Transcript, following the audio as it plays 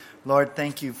Lord,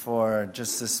 thank you for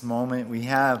just this moment we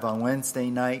have on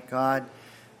Wednesday night, God.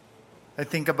 I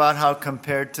think about how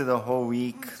compared to the whole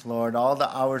week, Lord, all the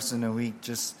hours in a week,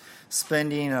 just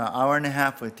spending an hour and a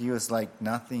half with you is like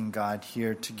nothing, God,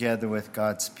 here together with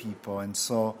God's people. And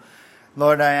so,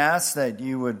 Lord, I ask that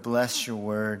you would bless your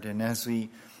word. And as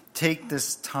we take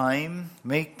this time,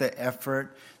 make the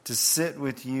effort to sit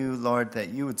with you, Lord, that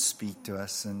you would speak to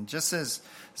us. And just as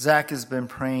Zach has been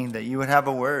praying, that you would have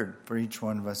a word for each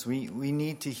one of us. We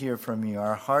need to hear from you.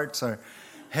 Our hearts are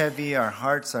heavy. Our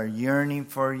hearts are yearning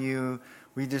for you.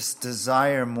 We just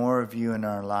desire more of you in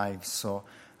our lives. So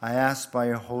I ask by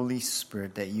your Holy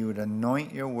Spirit that you would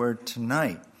anoint your word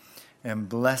tonight and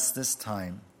bless this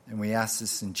time. And we ask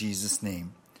this in Jesus'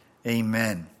 name.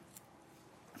 Amen.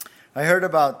 I heard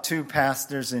about two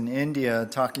pastors in India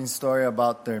talking story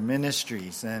about their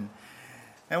ministries. And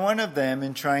one of them,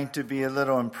 in trying to be a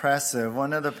little impressive,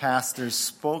 one of the pastors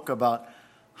spoke about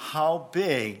how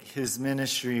big his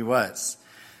ministry was.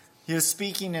 He was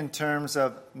speaking in terms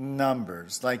of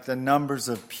numbers, like the numbers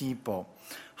of people.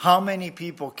 How many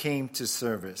people came to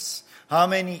service? How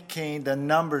many came, the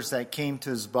numbers that came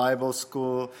to his Bible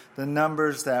school, the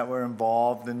numbers that were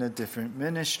involved in the different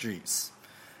ministries.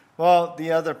 Well,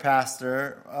 the other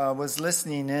pastor was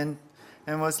listening in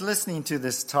and was listening to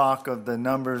this talk of the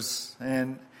numbers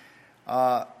and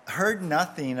heard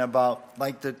nothing about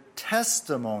like the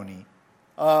testimony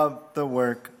of the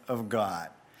work of God.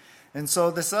 And so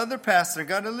this other pastor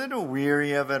got a little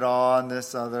weary of it all, and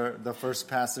the first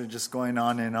pastor just going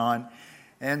on and on.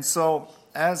 And so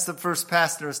as the first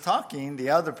pastor was talking,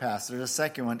 the other pastor, the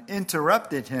second one,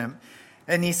 interrupted him,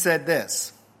 and he said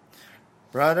this: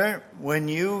 "Brother, when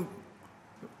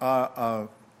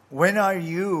are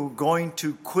you going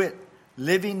to quit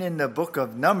living in the book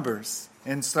of Numbers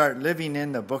and start living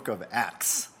in the book of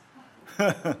Acts?"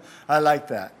 I like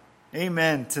that.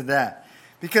 Amen to that.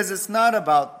 Because it's not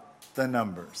about the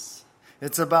numbers.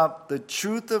 It's about the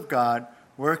truth of God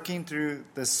working through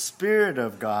the Spirit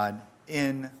of God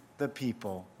in the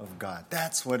people of God.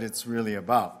 That's what it's really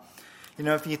about. You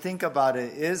know, if you think about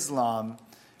it, Islam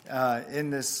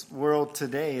in this world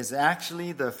today is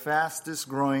actually the fastest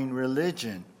growing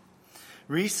religion.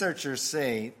 Researchers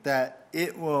say that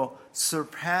it will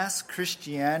surpass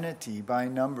Christianity by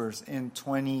numbers in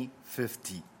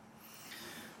 2050.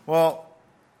 Well,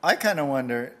 I kind of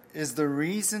wonder, is the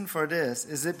reason for this,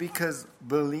 is it because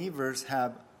believers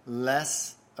have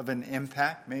less of an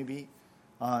impact maybe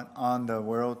on the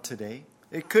world today?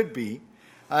 It could be.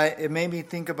 It made me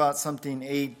think about something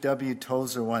A.W.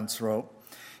 Tozer once wrote.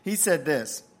 He said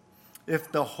this: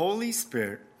 "If the Holy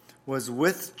Spirit was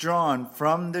withdrawn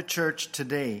from the church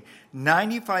today,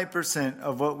 95%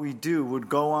 of what we do would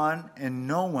go on and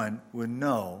no one would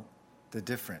know the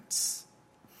difference."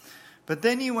 But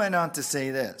then he went on to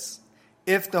say this: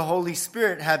 "If the Holy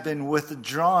Spirit had been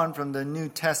withdrawn from the New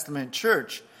Testament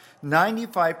church,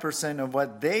 95% of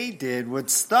what they did would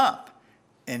stop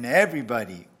and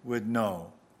everybody would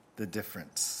know the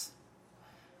difference."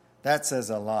 That says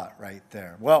a lot right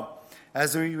there. Well,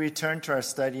 as we return to our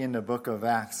study in the book of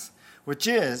Acts, which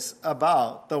is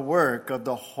about the work of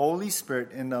the Holy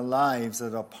Spirit in the lives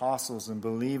of the apostles and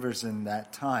believers in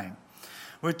that time,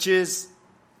 which is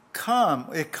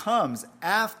it comes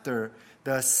after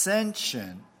the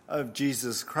ascension of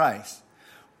Jesus Christ.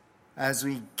 As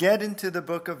we get into the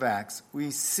book of Acts, we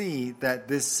see that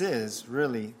this is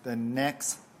really the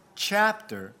next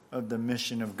chapter of the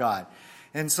mission of God.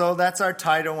 And so that's our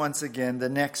title once again, The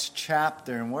Next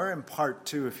Chapter. And we're in part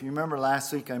 2. If you remember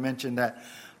last week, I mentioned that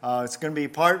it's going to be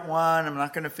part 1. I'm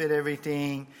not going to fit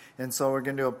everything. And so we're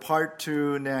going to do a part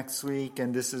 2 next week.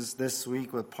 And this is this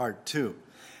week with part 2.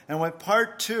 And with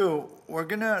part 2, we're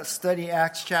going to study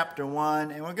Acts chapter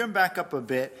 1. And we're going to back up a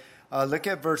bit, look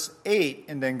at verse 8,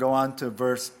 and then go on to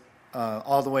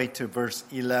all the way to verse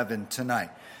 11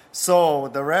 tonight. So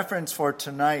the reference for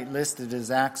tonight listed is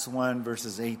Acts 1,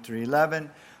 verses 8 through 11.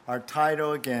 Our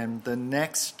title, again, The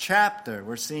Next Chapter.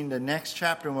 We're seeing the next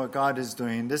chapter and what God is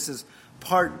doing. This is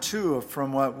part 2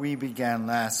 from what we began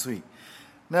last week.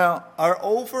 Now, our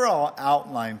overall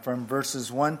outline from verses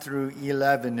 1 through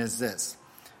 11 is this: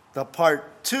 the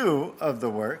part 2 of the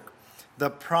work, the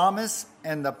promise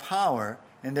and the power,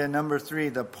 and then number 3,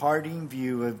 the parting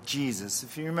view of Jesus.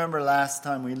 If you remember last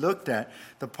time we looked at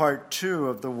the part 2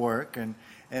 of the work, and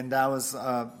that was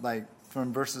like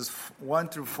from verses 1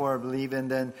 through 4, I believe. And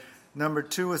then number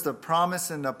 2 was the promise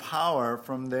and the power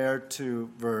from there to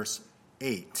verse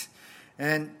 8.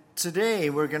 And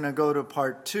today we're going to go to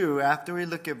part 2. After we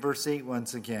look at verse 8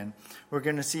 once again, we're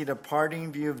going to see the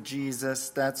parting view of Jesus.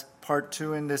 That's part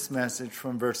 2 in this message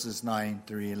from verses 9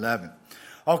 through 11.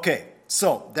 Okay.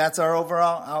 So that's our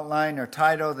overall outline, our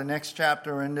title, the next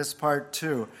chapter. We're in this part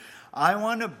 2. I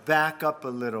want to back up a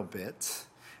little bit,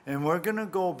 and we're going to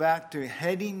go back to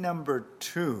heading number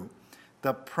 2,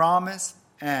 the promise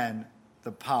and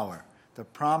the power. The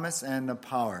promise and the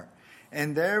power.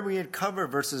 And there we had covered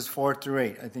verses 4 through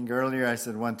 8. I think earlier I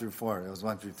said 1 through 4. It was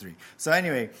 1 through 3. So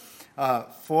anyway,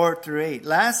 4 through 8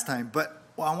 last time. But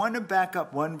I want to back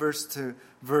up one verse to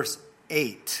verse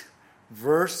 8.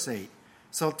 Verse 8.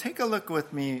 So take a look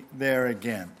with me there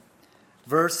again.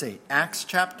 Verse 8. Acts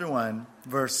chapter 1,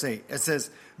 verse 8. It says,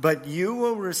 "But you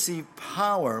will receive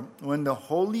power when the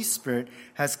Holy Spirit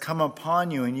has come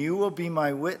upon you, and you will be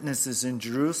my witnesses in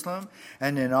Jerusalem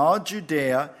and in all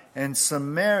Judea and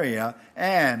Samaria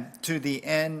and to the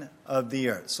end of the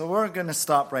earth." So we're going to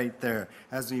stop right there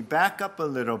as we back up a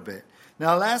little bit.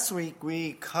 Now last week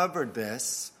we covered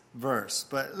this verse,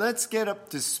 but let's get up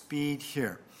to speed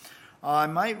here. I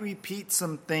might repeat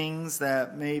some things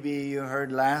that maybe you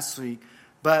heard last week,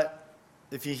 but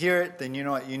if you hear it, then you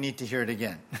know what? You need to hear it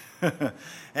again.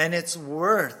 And it's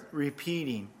worth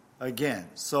repeating again.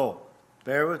 So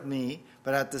bear with me,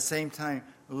 but at the same time,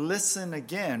 listen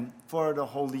again for the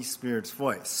Holy Spirit's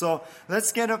voice. So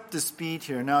let's get up to speed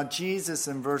here. Now Jesus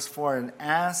in verse 4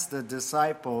 asked the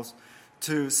disciples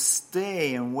to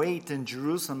stay and wait in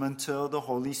Jerusalem until the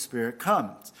Holy Spirit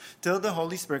comes. Till the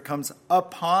Holy Spirit comes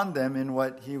upon them. In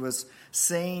what he was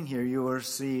saying here, you will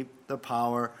receive the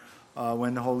power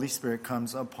when the Holy Spirit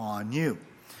comes upon you.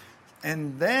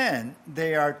 And then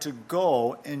they are to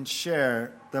go and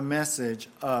share the message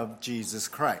of Jesus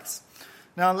Christ.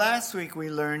 Now last week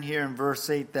we learned here in verse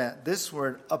 8 that this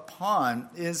word upon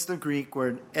is the Greek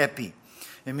word epi.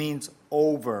 It means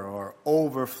over or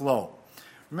overflow.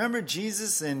 Remember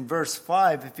Jesus in verse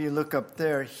 5, if you look up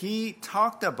there, he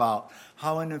talked about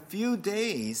how in a few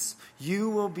days you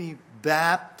will be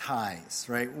baptized,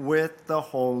 right, with the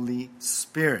Holy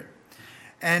Spirit.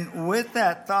 And with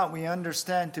that thought, we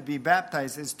understand to be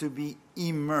baptized is to be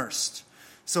immersed.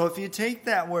 So if you take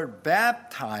that word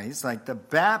baptized, like the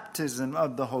baptism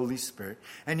of the Holy Spirit,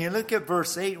 and you look at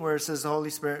verse 8 where it says the Holy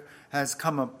Spirit has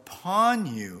come upon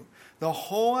you, the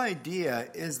whole idea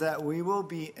is that we will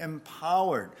be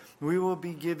empowered. We will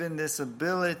be given this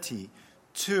ability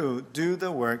to do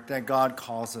the work that God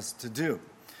calls us to do.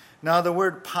 Now the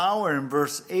word power in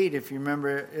verse 8, if you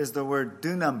remember, is the word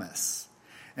dunamis.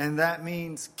 And that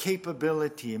means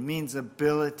capability. It means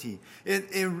ability.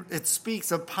 It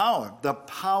speaks of power, the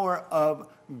power of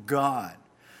God.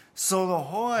 So the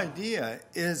whole idea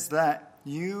is that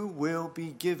you will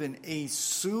be given a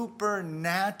supernatural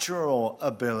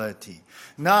ability.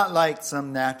 Not like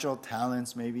some natural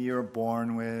talents maybe you're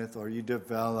born with or you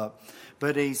develop,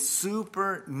 but a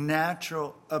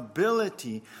supernatural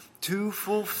ability to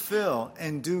fulfill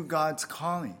and do God's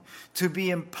calling. To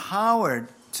be empowered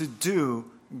to do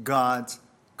God's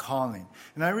calling.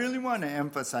 And I really want to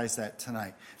emphasize that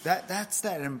tonight. That's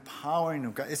that empowering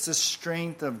of God. It's the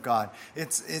strength of God.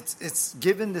 It's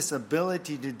given this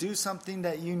ability to do something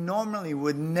that you normally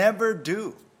would never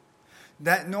do.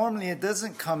 That normally it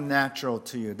doesn't come natural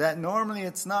to you. That normally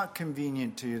it's not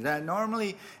convenient to you. That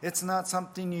normally it's not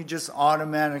something you just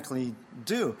automatically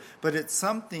do. But it's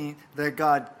something that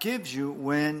God gives you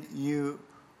when you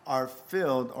are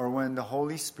filled or when the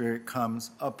Holy Spirit comes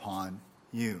upon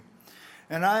you.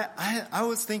 And I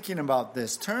was thinking about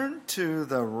this. Turn to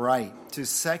the right, to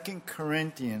 2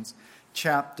 Corinthians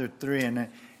chapter 3.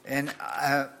 And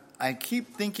I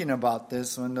keep thinking about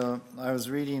this when I was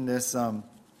reading this in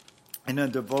a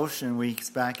devotion weeks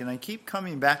back. And I keep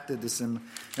coming back to this in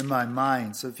my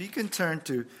mind. So if you can turn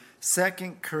to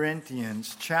 2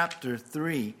 Corinthians chapter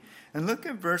 3 and look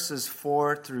at verses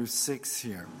 4 through 6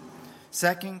 here.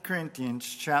 2 Corinthians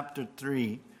chapter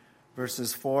 3.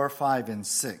 Verses 4, 5, and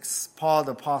 6. Paul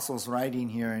the Apostle is writing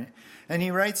here, and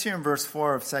he writes here in verse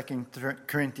 4 of 2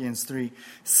 Corinthians 3,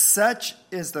 "Such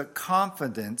is the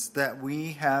confidence that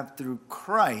we have through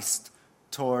Christ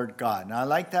toward God." Now I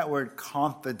like that word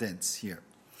confidence here.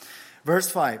 Verse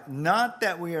 5, "Not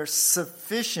that we are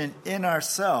sufficient in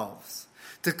ourselves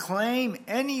to claim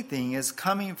anything is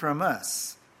coming from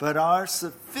us, but our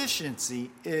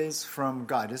sufficiency is from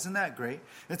God." Isn't that great?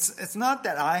 It's not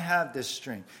that I have this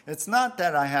strength. It's not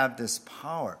that I have this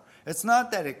power. It's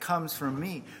not that it comes from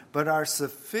me, but our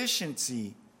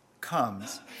sufficiency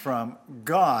comes from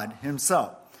God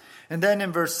himself. And then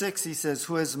in verse 6 he says,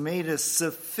 "Who has made us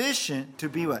sufficient to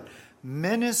be" what?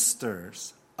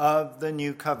 "Ministers of the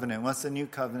new covenant. What's the new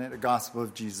covenant? The gospel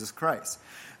of Jesus Christ.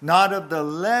 Not of the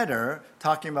letter,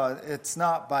 talking about it's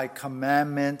not by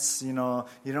commandments, you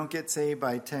don't get saved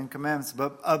by 10 commandments,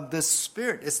 but of the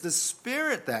Spirit. It's the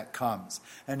Spirit that comes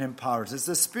and empowers. It's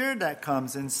the Spirit that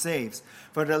comes and saves.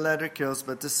 For the letter kills,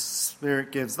 but the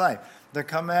Spirit gives life. The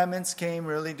commandments came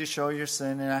really to show your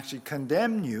sin and actually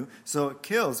condemn you, so it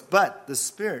kills, but the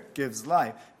Spirit gives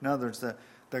life. In other words,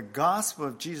 the gospel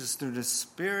of Jesus through the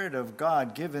Spirit of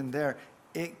God given there,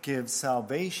 it gives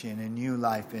salvation and new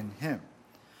life in Him.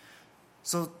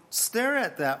 So stare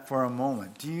at that for a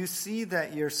moment. Do you see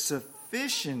that your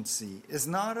sufficiency is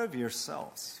not of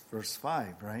yourselves? Verse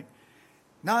 5, right?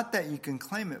 Not that you can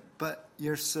claim it, but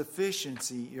your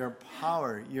sufficiency, your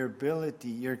power, your ability,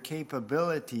 your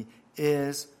capability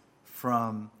is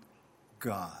from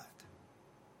God.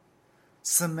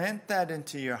 Cement that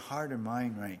into your heart and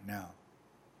mind right now.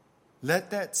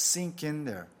 Let that sink in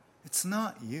there. It's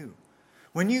not you.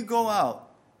 When you go out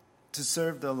to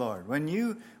serve the Lord, when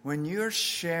you're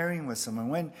sharing with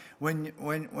someone,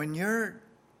 when you're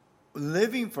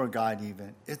living for God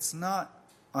even, it's not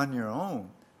on your own.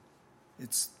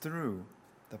 It's through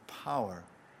the power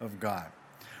of God.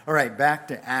 All right, back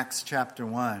to Acts chapter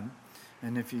 1.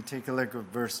 And if you take a look at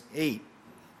verse 8,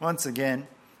 once again,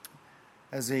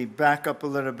 as we back up a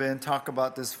little bit and talk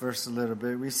about this verse a little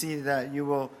bit, we see that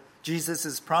Jesus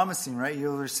is promising, right?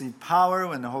 You'll receive power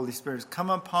when the Holy Spirit has come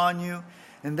upon you.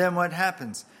 And then what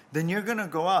happens? Then you're going to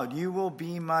go out. You will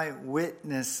be my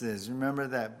witnesses. Remember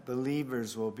that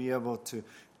believers will be able to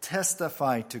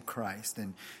testify to Christ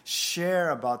and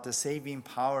share about the saving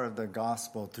power of the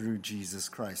gospel through Jesus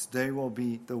Christ. They will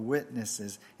be the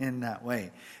witnesses in that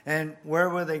way. And where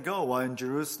will they go? Well, in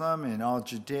Jerusalem, in all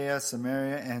Judea,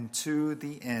 Samaria, and to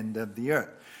the end of the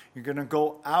earth. You're going to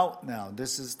go out now.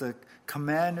 This is the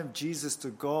command of Jesus to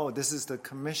go. This is the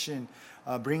commission,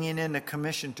 bringing in the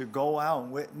commission to go out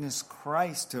and witness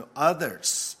Christ to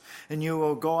others. And you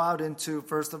will go out into,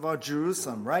 first of all,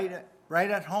 Jerusalem, right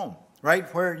at home. Right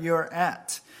where you're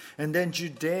at. And then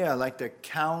Judea, like the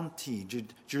county.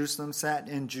 Jerusalem sat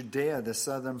in Judea, the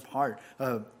southern part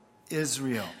of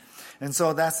Israel. And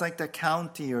so that's like the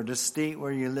county or the state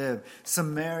where you live.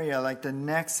 Samaria, like the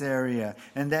next area.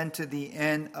 And then to the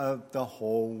end of the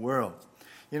whole world.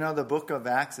 The book of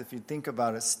Acts, if you think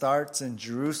about it, starts in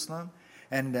Jerusalem.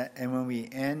 And when we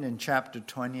end in chapter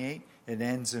 28, it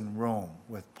ends in Rome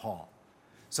with Paul.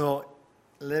 So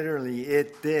literally,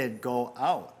 it did go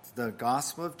out. The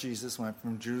gospel of Jesus went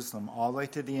from Jerusalem all the way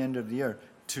to the end of the earth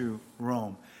to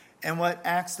Rome. And what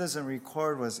Acts doesn't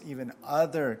record was even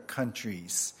other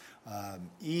countries,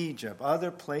 Egypt, other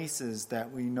places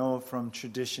that we know from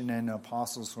tradition and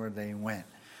apostles where they went.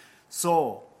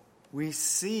 So we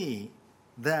see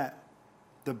that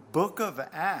the book of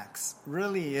Acts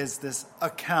really is this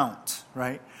account,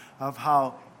 right, of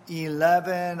how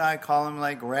 11, I call them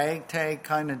like ragtag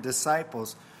kind of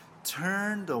disciples,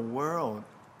 turned the world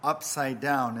upside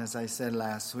down, as I said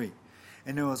last week.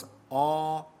 And it was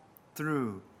all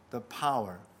through the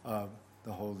power of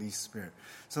the Holy Spirit.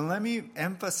 So let me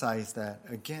emphasize that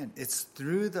again. It's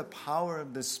through the power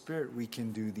of the Spirit we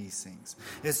can do these things.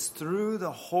 It's through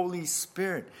the Holy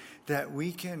Spirit that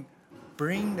we can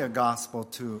bring the gospel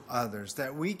to others,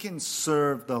 that we can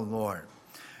serve the Lord.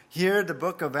 Here, the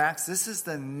book of Acts, this is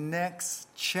the next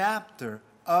chapter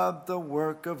of the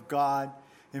work of God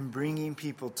in bringing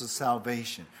people to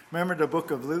salvation. Remember, the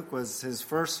book of Luke was his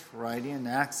first writing, and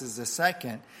Acts is the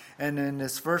second. And in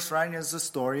his first writing is the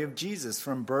story of Jesus,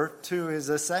 from birth to his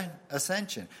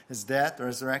ascension, his death,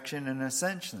 resurrection, and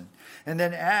ascension. And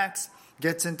then Acts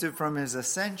gets into from his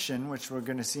ascension, which we're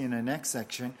going to see in the next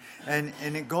section, and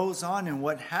it goes on in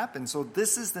what happened. So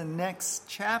this is the next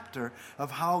chapter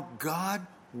of how God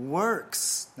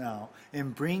works now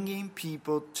in bringing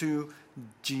people to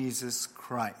Jesus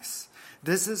Christ.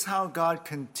 This is how God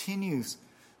continues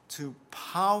to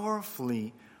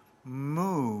powerfully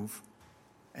move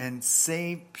and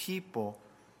save people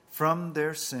from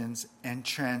their sins and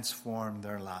transform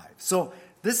their lives. So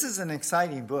this is an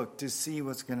exciting book to see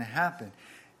what's going to happen.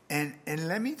 And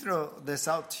let me throw this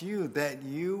out to you that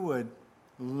you would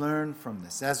learn from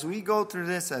this. As we go through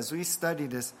this, as we study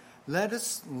this, let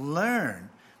us learn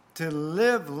to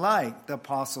live like the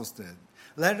apostles did.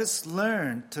 Let us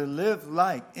learn to live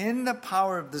like in the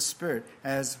power of the Spirit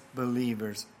as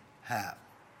believers have.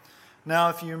 Now,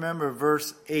 if you remember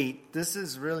verse 8, this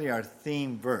is really our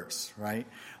theme verse, right?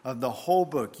 Of the whole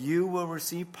book. You will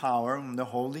receive power when the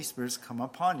Holy Spirit's come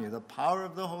upon you. The power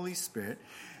of the Holy Spirit.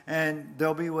 And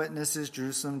there'll be witnesses,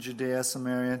 Jerusalem, Judea,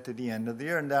 Samaria, to the end of the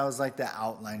earth. And that was like the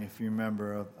outline, if you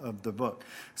remember, of the book.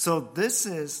 So this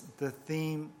is the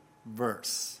theme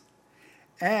verse.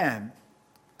 And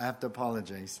I have to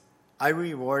apologize. I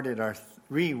reworded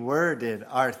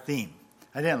our theme.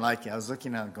 I didn't like it. I was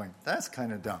looking at it going, that's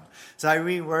kind of dumb. So I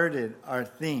reworded our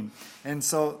theme. And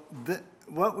so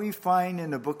what we find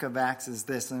in the book of Acts is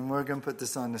this, and we're going to put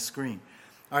this on the screen.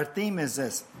 Our theme is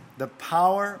this: the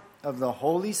power of the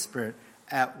Holy Spirit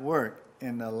at work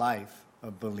in the life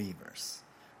of believers.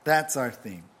 That's our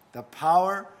theme. The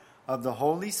power of the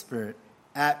Holy Spirit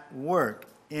at work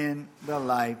in the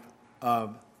life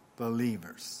of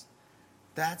believers.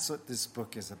 That's what this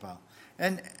book is about.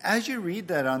 And as you read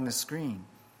that on the screen,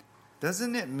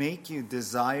 doesn't it make you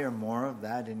desire more of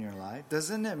that in your life?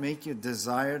 Doesn't it make you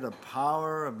desire the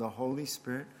power of the Holy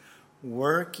Spirit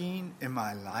working in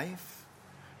my life?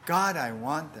 God, I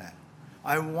want that.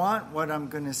 I want what I'm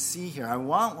going to see here. I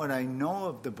want what I know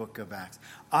of the book of Acts.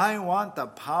 I want the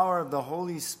power of the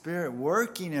Holy Spirit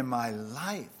working in my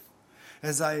life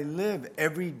as I live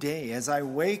every day, as I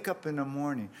wake up in the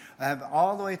morning. I have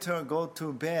all the way to go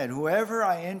to bed. Whoever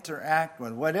I interact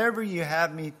with, whatever you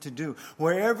have me to do,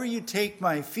 wherever you take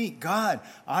my feet, God,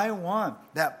 I want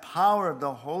that power of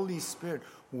the Holy Spirit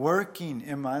working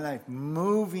in my life,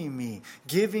 moving me,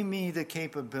 giving me the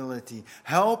capability,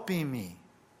 helping me.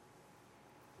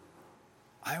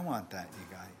 I want that,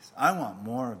 you guys. I want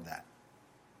more of that.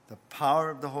 The power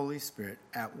of the Holy Spirit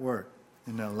at work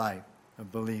in the life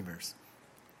of believers.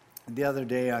 The other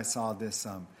day I saw this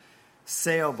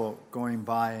sailboat going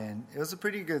by, and it was a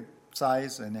pretty good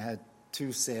size, and it had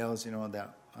two sails,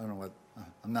 that, I don't know what,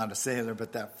 I'm not a sailor,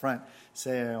 but that front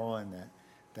sail and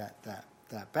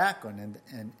that back one.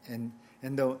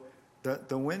 And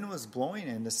the wind was blowing,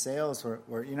 and the sails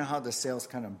were, you know how the sails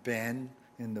kind of bend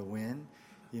in the wind?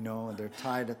 They're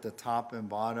tied at the top and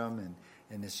bottom, and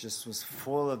it just was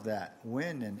full of that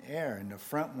wind and air, and the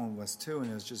front one was too,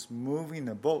 and it was just moving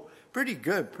the boat pretty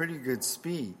good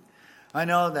speed. I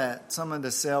know that some of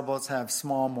the sailboats have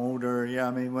small motor.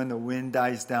 When the wind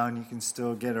dies down, you can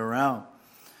still get around.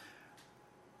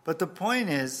 But the point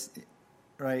is,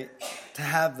 right, to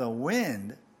have the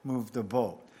wind move the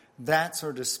boat. That's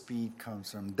where the speed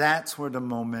comes from. That's where the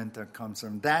momentum comes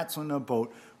from. That's when the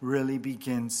boat really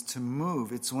begins to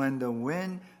move. It's when the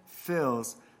wind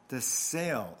fills the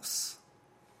sails.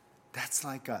 That's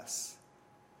like us.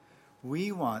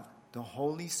 We want the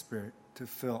Holy Spirit to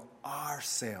fill our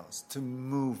sails, to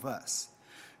move us.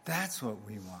 That's what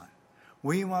we want.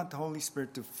 We want the Holy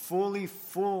Spirit to fully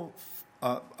fill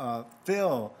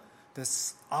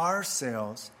our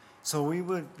sails, so we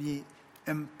would be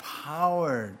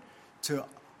empowered to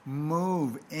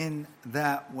move in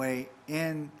that way,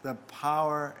 in the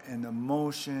power and the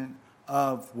motion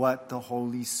of what the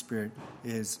Holy Spirit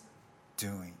is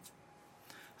doing.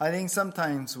 I think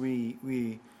sometimes we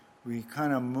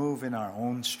kind of move in our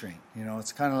own strength.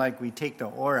 It's kind of like we take the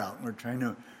oar out and we're trying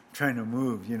to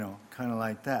move, kind of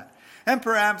like that. And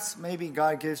perhaps maybe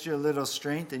God gives you a little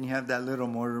strength and you have that little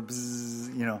motor,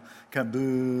 bzz, kind of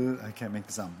boo, I can't make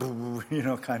the sound, boo,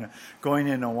 kind of going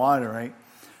in the water, right?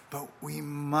 But we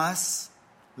must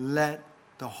let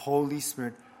the Holy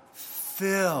Spirit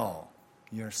fill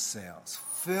your sails.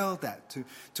 Fill that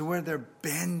to where they're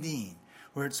bending,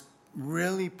 where it's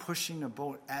really pushing the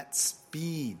boat at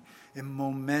speed and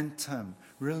momentum,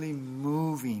 really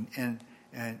moving and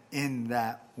in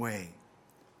that way.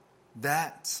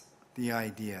 That's the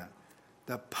idea.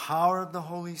 The power of the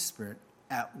Holy Spirit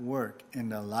at work in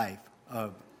the life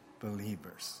of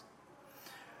believers.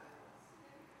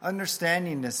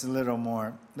 Understanding this a little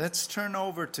more, let's turn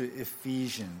over to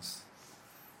Ephesians.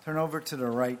 Turn over to the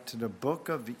right to the book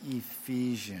of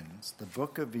Ephesians. The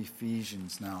book of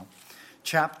Ephesians now.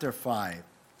 Chapter 5.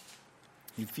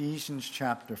 Ephesians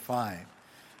chapter 5.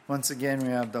 Once again, we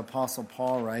have the Apostle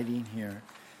Paul writing here.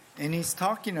 And he's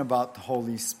talking about the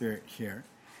Holy Spirit here.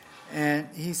 And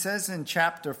he says in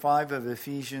chapter 5 of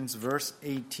Ephesians, verse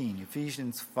 18.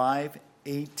 Ephesians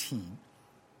 5:18.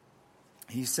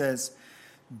 He says,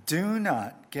 "Do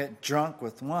not get drunk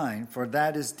with wine, for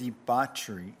that is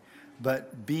debauchery,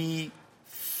 but be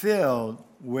filled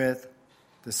with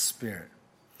the Spirit."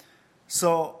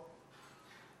 So,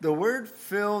 the word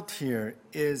filled here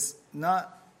is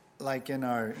not like in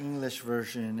our English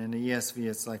version, in the ESV,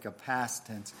 it's like a past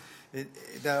tense.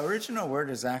 The original word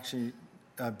is actually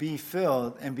be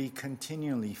filled and be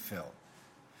continually filled.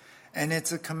 And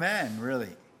it's a command,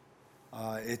 really.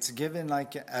 It's given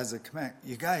like as a command.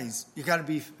 You guys, you got to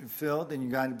be filled and you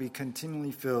got to be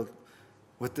continually filled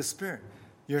with the Spirit.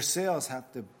 Your sails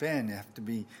have to bend, have to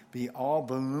be all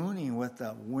ballooning with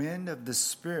the wind of the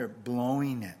Spirit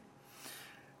blowing it.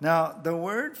 Now, the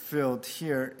word filled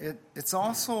here, it's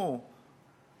also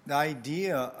the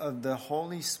idea of the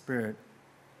Holy Spirit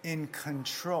in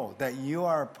control, that you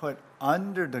are put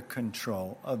under the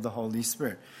control of the Holy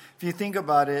Spirit. If you think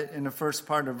about it, in the first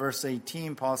part of verse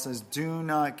 18, Paul says, do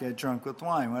not get drunk with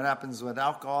wine. What happens with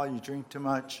alcohol? You drink too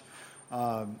much.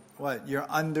 You're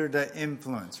under the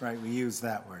influence, right? We use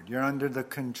that word. You're under the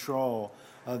control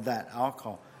of that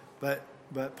alcohol.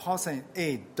 But Paul's saying,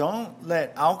 hey, don't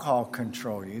let alcohol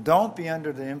control you. Don't be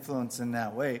under the influence in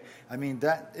that way. I mean,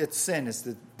 that it's sin. It's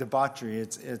the debauchery.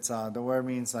 It's the word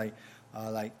means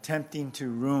like tempting to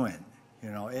ruin. You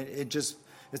know,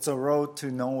 it's a road to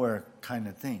nowhere kind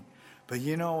of thing. But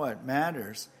you know what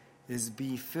matters is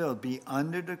be filled, be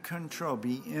under the control,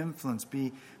 be influenced,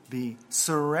 be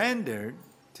surrendered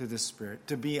to the Spirit,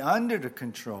 to be under the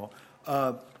control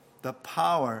of the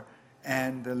power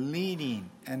and the leading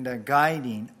and the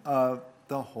guiding of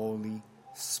the Holy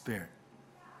Spirit.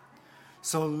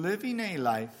 So living a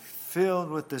life filled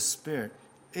with the Spirit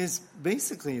is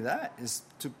basically that, is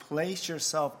to place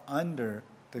yourself under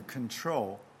the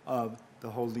control of the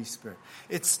Holy Spirit.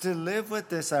 It's to live with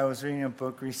this. I was reading a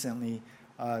book recently,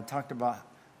 talked about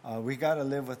we got to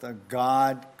live with a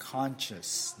God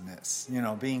consciousness,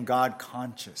 being God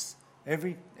conscious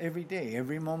every day,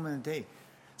 every moment of the day.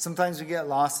 Sometimes we get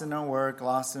lost in our work,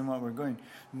 lost in what we're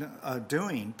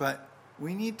doing, but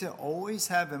we need to always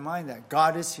have in mind that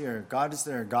God is here, God is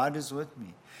there, God is with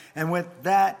me. And with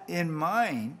that in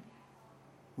mind,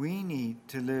 we need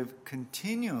to live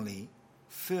continually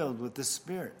filled with the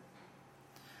Spirit.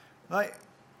 Let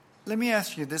me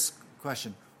ask you this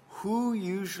question. Who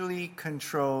usually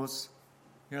controls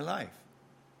your life?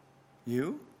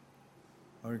 You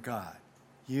or God?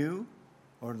 You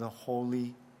or the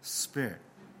Holy Spirit?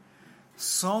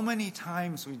 So many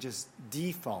times we just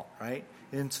default, right,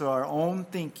 into our own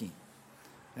thinking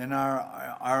and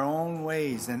our own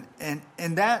ways. And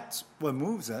that's what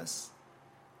moves us.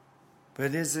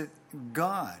 But is it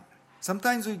God?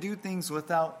 Sometimes we do things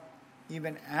without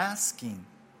even asking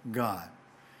God.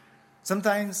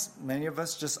 Sometimes many of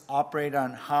us just operate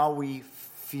on how we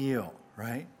feel,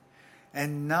 right?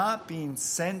 And not being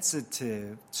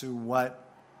sensitive to what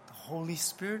the Holy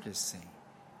Spirit is saying.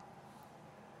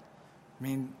 I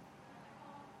mean,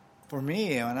 for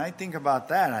me, when I think about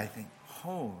that, I think,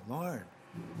 oh, Lord,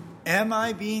 am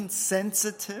I being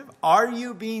sensitive? Are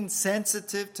you being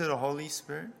sensitive to the Holy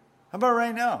Spirit? How about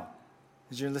right now,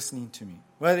 as you're listening to me,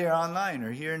 whether you're online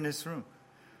or here in this room?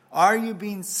 Are you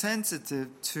being sensitive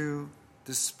to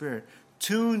the Spirit,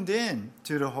 tuned in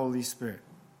to the Holy Spirit?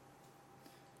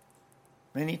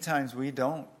 Many times we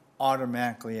don't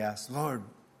automatically ask, Lord,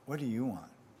 what do you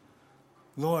want?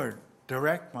 Lord,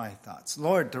 direct my thoughts.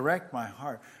 Lord, direct my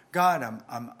heart. God,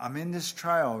 I'm in this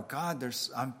trial. God,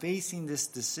 I'm facing this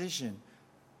decision.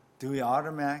 Do we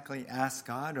automatically ask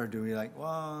God, or do we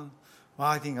well,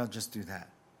 I think I'll just do that?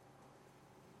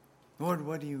 Lord,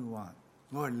 what do you want?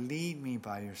 Lord, lead me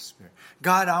by your Spirit.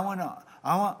 God, I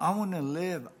want to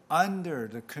live under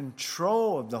the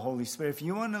control of the Holy Spirit. If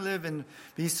you want to live and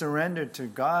be surrendered to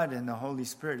God and the Holy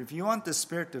Spirit, if you want the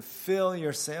Spirit to fill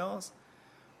your sails,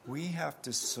 we have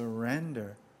to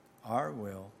surrender our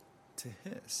will to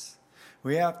His.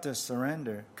 We have to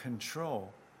surrender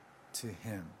control to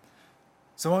Him.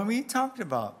 So when we talk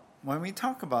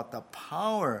about the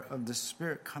power of the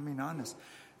Spirit coming on us,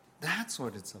 that's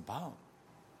what it's about.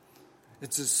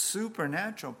 It's a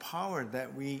supernatural power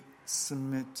that we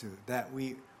submit to, that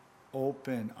we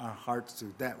open our hearts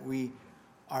to, that we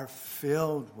are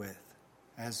filled with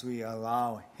as we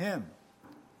allow Him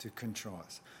to control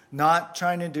us. Not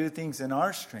trying to do things in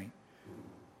our strength,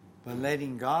 but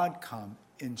letting God come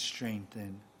and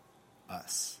strengthen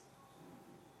us.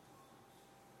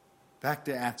 Back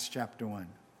to Acts chapter 1.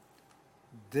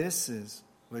 This is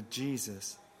what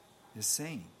Jesus is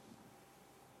saying.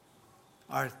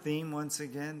 Our theme, once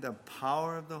again, the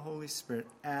power of the Holy Spirit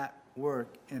at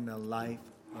work in the life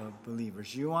of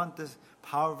believers. You want the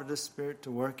power of the Spirit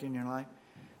to work in your life?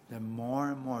 Then more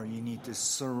and more you need to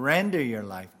surrender your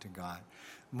life to God.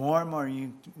 More and more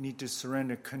you need to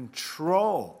surrender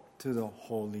control to the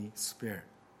Holy Spirit.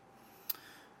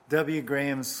 W.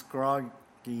 Graham Scroggie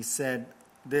said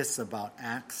this about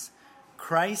Acts: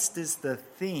 Christ is the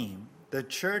theme, the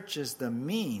church is the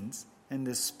means, and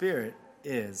the Spirit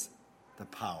is the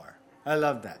power. I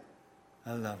love that.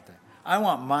 I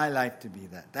want my life to be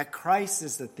that. That Christ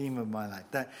is the theme of my life.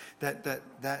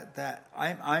 That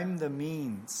I'm the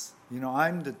means.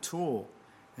 I'm the tool,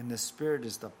 and the Spirit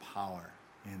is the power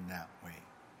in that way.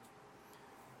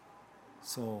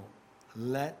 So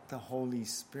let the Holy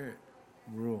Spirit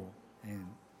rule in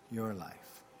your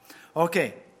life.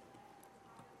 Okay.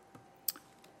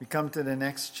 We come to the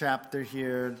next chapter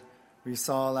here. We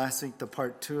saw last week the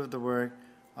part 2 of the work.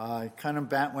 I kind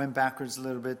of went backwards a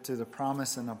little bit to the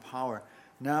promise and the power.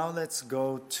 Now let's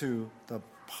go to the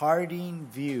parting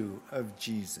view of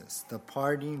Jesus. The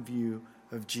parting view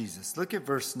of Jesus. Look at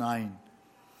verse 9.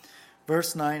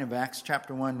 Verse 9 of Acts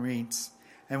chapter 1 reads,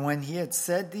 "And when he had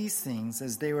said these things,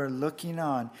 as they were looking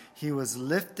on, he was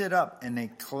lifted up, and a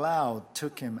cloud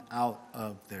took him out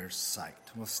of their sight."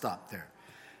 We'll stop there.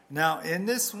 Now, in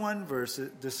this one verse,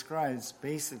 it describes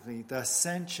basically the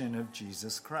ascension of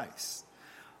Jesus Christ.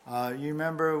 You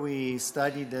remember we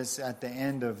studied this at the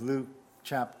end of Luke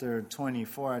chapter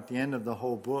 24, at the end of the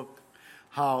whole book,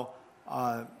 how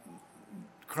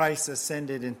Christ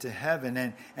ascended into heaven.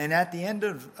 And at the end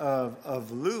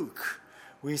of Luke,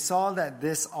 we saw that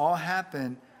this all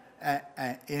happened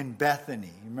in Bethany.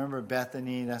 You remember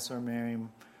Bethany? That's where Mary,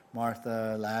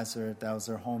 Martha, Lazarus, that was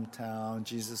their hometown.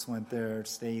 Jesus went there,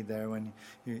 stayed there when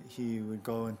he would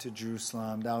go into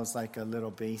Jerusalem. That was like a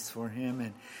little base for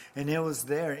him. And it was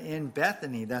there in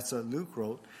Bethany, that's what Luke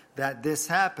wrote, that this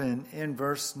happened in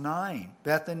verse 9.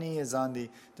 Bethany is on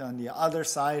the other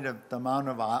side of the Mount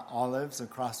of Olives,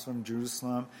 across from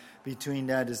Jerusalem. Between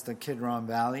that is the Kidron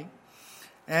Valley.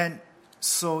 And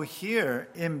so here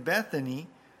in Bethany,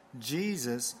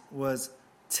 Jesus was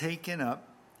taken up.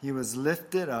 He was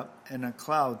lifted up, and a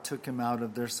cloud took him out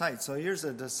of their sight. So here's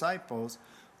the disciples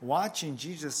watching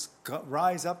Jesus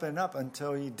rise up and up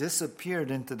until he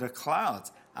disappeared into the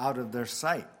clouds out of their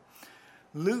sight.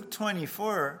 Luke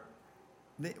 24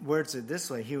 words it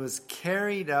this way: he was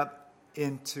carried up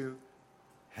into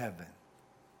heaven.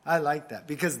 I like that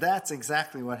because that's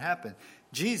exactly what happened.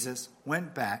 Jesus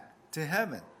went back to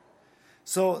heaven.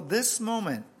 So this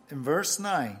moment in verse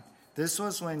 9, this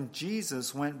was when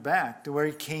Jesus went back to where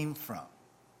he came from.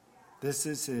 This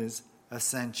is his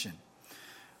ascension.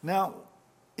 Now,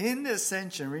 in the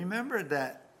ascension, remember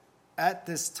that at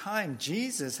this time,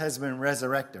 Jesus has been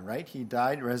resurrected, right? He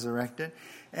died, resurrected,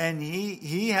 and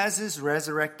he has his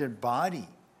resurrected body.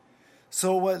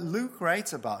 So what Luke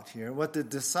writes about here, what the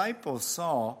disciples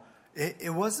saw,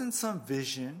 it wasn't some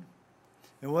vision.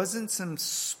 It wasn't some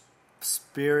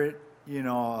spirit,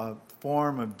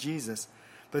 form of Jesus.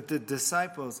 But the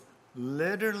disciples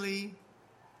literally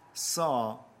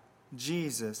saw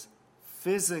Jesus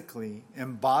physically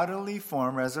in bodily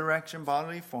form, resurrection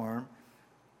bodily form.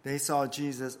 They saw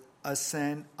Jesus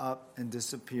ascend up and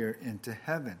disappear into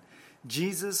heaven.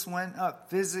 Jesus went up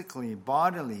physically,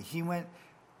 bodily. He went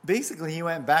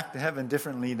back to heaven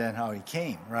differently than how he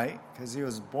came, right? Because he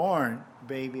was born,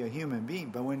 baby, a human being.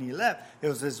 But when he left, it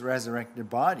was his resurrected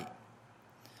body.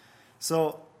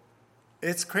 So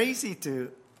it's crazy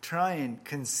to try and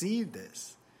conceive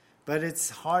this, but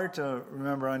it's hard to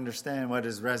understand what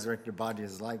his resurrected body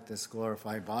is like, this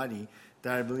glorified body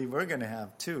that I believe we're going to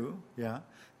have too. Yeah,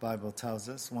 Bible tells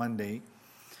us one day.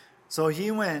 So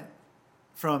he went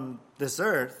from this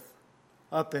earth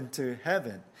up into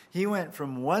heaven. He went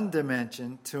from one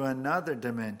dimension to another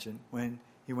dimension when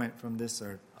he went from this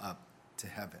earth up to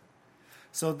heaven.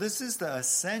 So this is the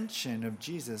ascension of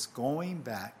Jesus going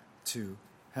back to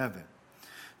heaven.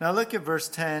 Now look at verse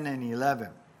 10 and 11.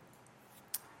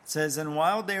 It says, "And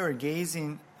while they were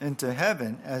gazing into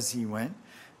heaven as he went,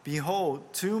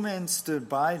 behold, two men stood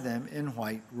by them in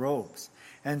white robes,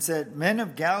 and said, 'Men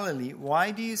of Galilee,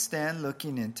 why do you stand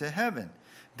looking into heaven?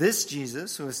 This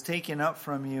Jesus, who was taken up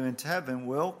from you into heaven,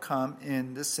 will come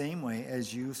in the same way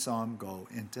as you saw him go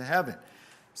into heaven.'"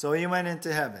 So he went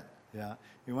into heaven. Yeah,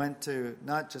 he went to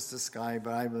not just the sky,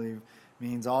 but I believe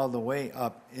means all the way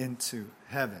up into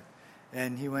heaven.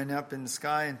 And he went up in the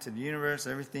sky into the universe.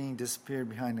 Everything disappeared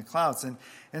behind the clouds.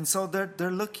 And so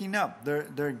they're looking up.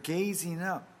 They're gazing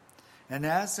up. And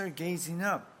as they're gazing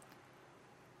up,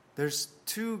 there's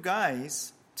two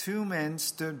men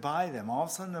stood by them. All of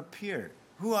a sudden appeared.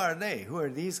 Who are they? Who are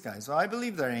these guys? Well, I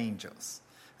believe they're angels.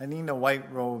 I think the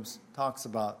white robes talks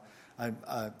about,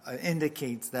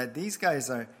 indicates that these guys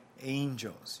are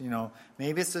angels.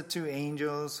 Maybe it's the two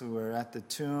angels who were at the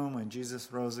tomb when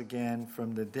Jesus rose again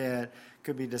from the dead.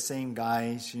 Could be the same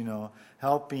guys,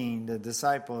 helping the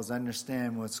disciples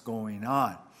understand what's going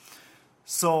on.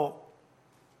 So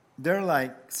they're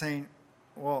like saying,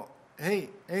 well, hey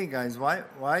guys, why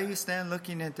are you standing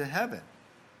looking into heaven?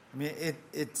 I mean,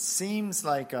 it seems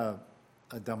like a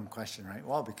dumb question, right?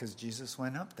 Well, because Jesus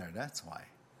went up there, that's why.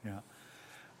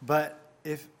 But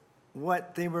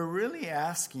what they were really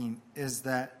asking is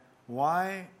that,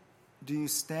 why do you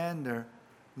stand there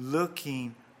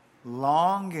looking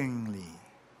longingly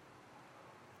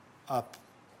up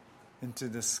into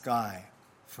the sky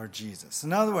for Jesus?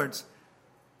 In other words,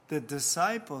 the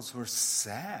disciples were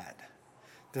sad.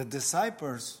 The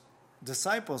disciples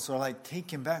were like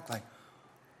taken back, like,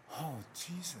 Oh,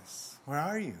 Jesus, where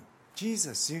are you?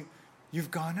 Jesus,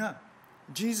 you've gone up.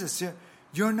 Jesus,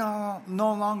 you're no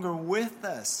longer with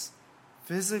us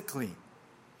physically.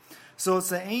 So it's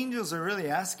the angels are really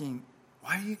asking,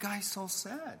 why are you guys so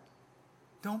sad?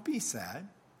 Don't be sad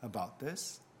about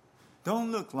this.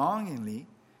 Don't look longingly.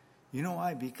 You know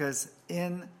why? Because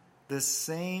in the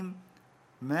same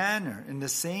manner, in the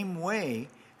same way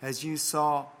as you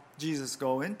saw Jesus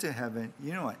go into heaven,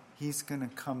 you know what? He's going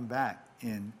to come back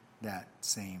in that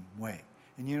same way.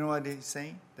 And you know what he's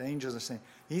saying? The angels are saying,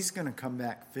 he's going to come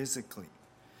back physically.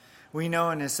 We know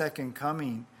in his second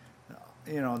coming,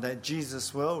 that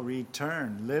Jesus will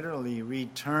return, literally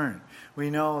return. We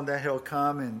know that he'll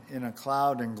come in a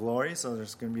cloud in glory, so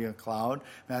there's going to be a cloud,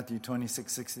 Matthew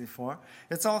 26:64.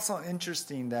 It's also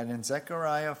interesting that in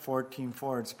Zechariah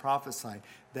 14:4, it's prophesied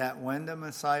that when the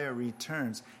Messiah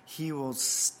returns, he will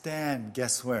stand,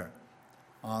 guess where?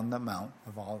 On the Mount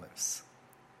of Olives.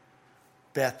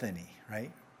 Bethany,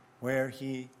 right? Where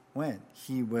he went,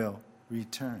 he will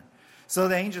return. So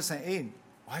the angels say, hey,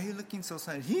 why are you looking so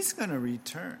sad? He's going to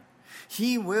return.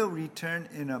 He will return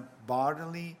in a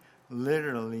bodily,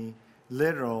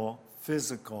 literal,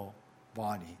 physical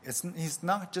body. He's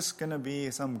not just going to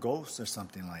be some ghost or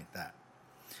something like that.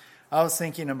 I was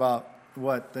thinking about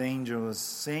what the angel was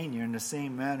saying here in the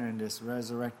same manner in this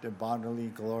resurrected, bodily,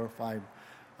 glorified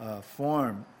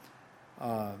form,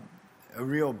 a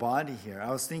real body here.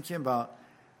 I was thinking about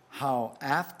how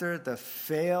after the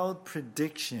failed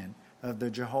prediction of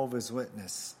the Jehovah's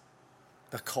Witness,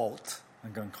 the cult,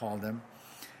 I'm going to call them,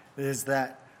 is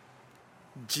that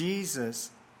Jesus,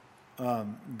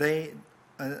 their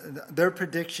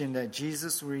prediction that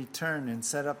Jesus will return and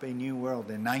set up a new world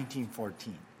in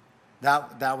 1914.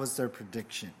 That was their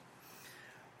prediction.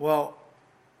 Well,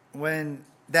 when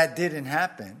that didn't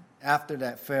happen, after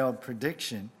that failed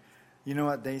prediction, you know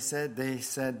what they said? They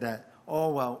said that,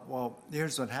 well,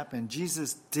 here's what happened.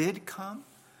 Jesus did come,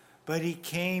 but he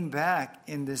came back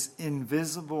in this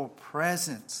invisible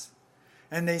presence.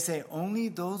 And they say, only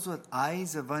those with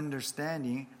eyes of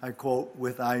understanding, I quote,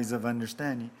 with eyes of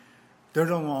understanding, they're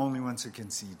the only ones who can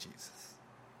see Jesus.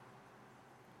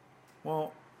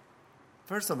 Well,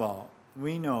 first of all,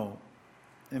 we know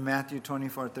in Matthew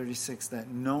 24:36 that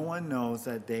no one knows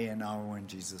that day and hour when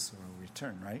Jesus will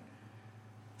return, right?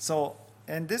 So,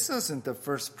 and this isn't the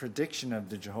first prediction of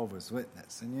the Jehovah's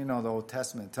Witness. And the Old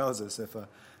Testament tells us if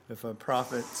a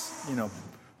prophet's,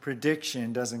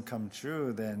 prediction doesn't come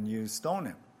true, then you stone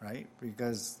him, right?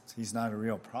 Because he's not a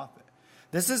real prophet.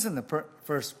 This isn't the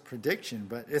first prediction,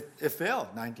 but it failed,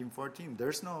 1914.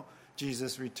 There's no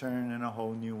Jesus return in a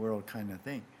whole new world kind of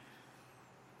thing.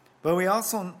 But we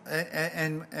also,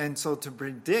 and so to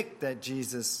predict that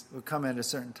Jesus will come at a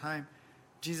certain time,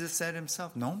 Jesus said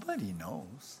himself, nobody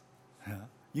knows.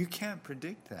 You can't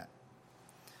predict that.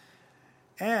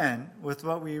 And with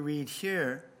what we read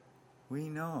here, we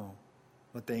know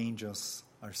what the angels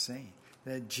are saying.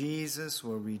 That Jesus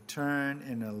will return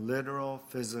in a literal,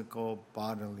 physical,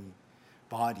 bodily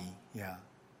body. Yeah,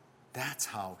 that's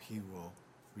how he will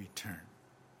return.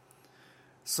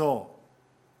 So,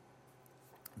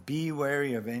 be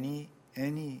wary of any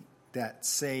that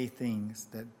say things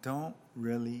that don't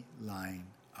really line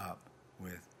up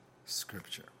with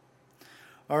Scripture.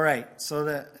 All right, so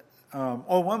that,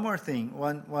 one more thing,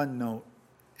 one note.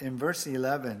 In verse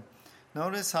 11,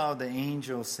 notice how the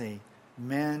angels say,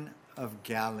 men of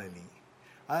Galilee.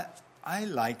 I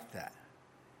like that.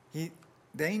 The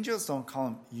angels don't call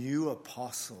them you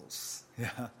apostles.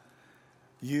 Yeah,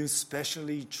 you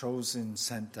specially chosen,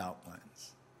 sent out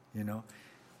ones.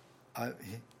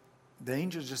 The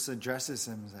angel just addresses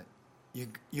them as like,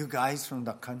 you guys from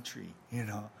the country.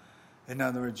 In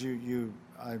other words, you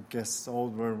I guess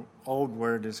old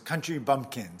word is country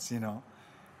bumpkins.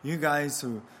 You guys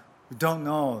who don't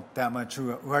know that much,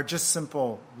 who are just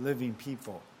simple living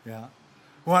people,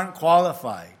 who aren't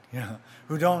qualified,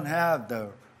 who don't have the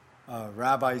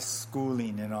rabbi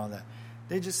schooling and all that.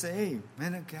 They just say, hey,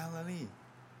 men of Galilee,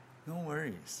 no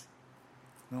worries.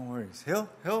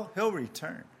 He'll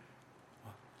return.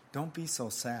 Don't be so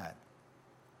sad.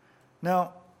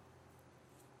 Now,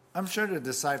 I'm sure the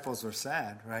disciples were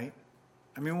sad, right?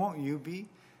 I mean, won't you be?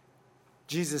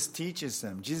 Jesus teaches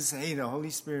them. Jesus says, hey, the Holy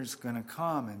Spirit's going to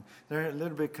come. And they're a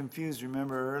little bit confused.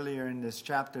 Remember earlier in this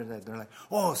chapter that they're like,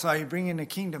 oh, so are you bringing the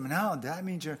kingdom now? That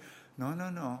means you're... No.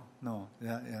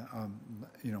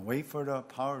 Wait for the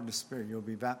power of the Spirit. You'll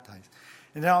be baptized.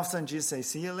 And then all of a sudden Jesus says,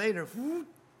 see you later.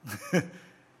 They're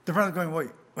probably going, wait,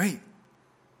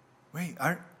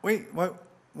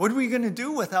 what are we going to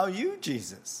do without you,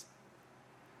 Jesus?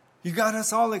 You got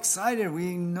us all excited.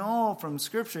 We know from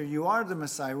Scripture you are the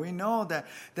Messiah. We know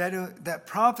that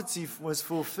prophecy was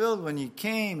fulfilled when you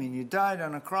came and you died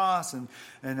on a cross and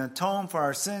atoned for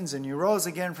our sins and you rose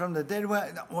again from the dead.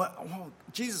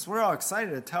 Jesus, we're all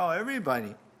excited to tell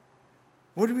everybody.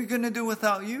 What are we going to do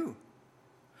without you?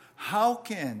 How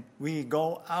can we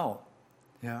go out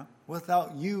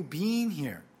without you being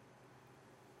here?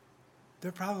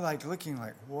 They're probably looking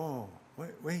like, whoa,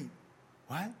 wait,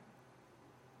 what?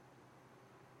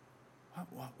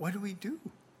 What do we do?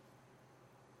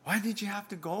 Why did you have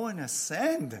to go and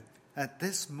ascend at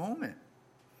this moment?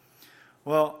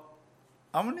 Well,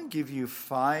 I want to give you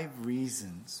 5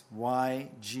 reasons why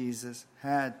Jesus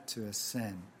had to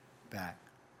ascend back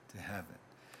to heaven.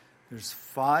 There's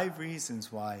 5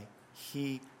 reasons why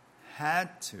he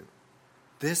had to.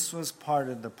 This was part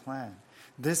of the plan.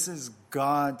 This is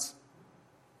God's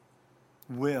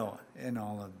will in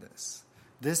all of this.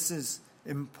 This is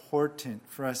important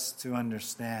for us to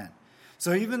understand.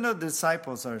 So even though the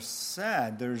disciples are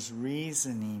sad, there's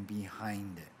reasoning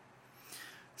behind it.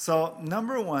 So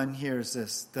number 1 here is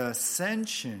this. The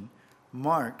ascension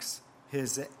marks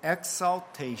his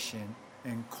exaltation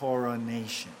and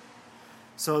coronation.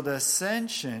 So the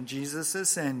ascension, Jesus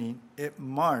ascending, it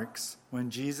marks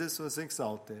when Jesus was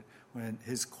exalted, when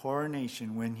his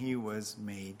coronation, when he was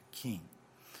made king.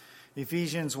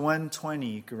 Ephesians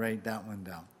 1:20, you can write that one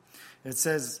down. It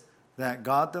says that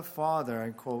God the Father,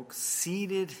 I quote,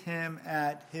 seated him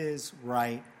at his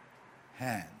right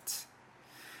hand.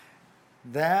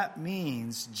 That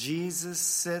means Jesus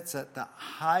sits at the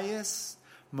highest,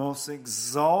 most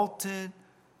exalted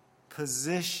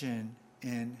position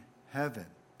in heaven.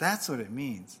 That's what it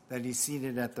means, that he's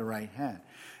seated at the right hand.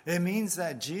 It means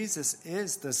that Jesus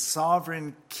is the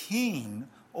sovereign king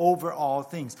over all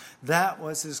things. That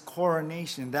was his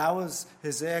coronation. That was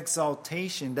his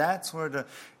exaltation. That's where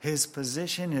his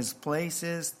position, his place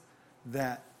is,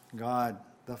 that God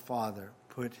the Father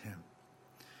put him.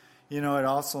 It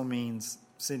also means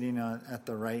sitting at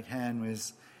the right hand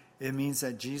it means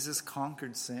that Jesus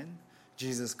conquered sin.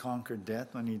 Jesus conquered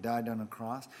death when he died on a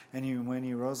cross. And when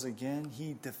he rose again,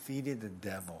 he defeated the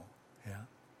devil. Yeah.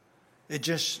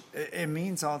 It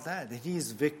means all that he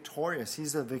is victorious.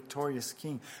 He's a victorious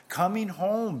king. Coming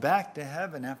home back to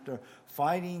heaven after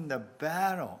fighting the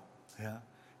battle. Yeah.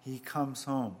 He comes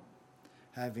home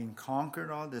having conquered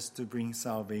all this to bring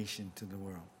salvation to the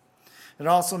world. It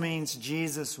also means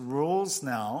Jesus rules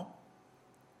now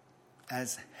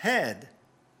as head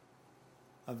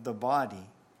of the body,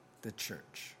 the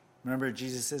church. Remember,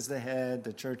 Jesus is the head,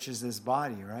 the church is his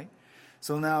body, right?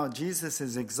 So now Jesus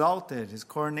is exalted, his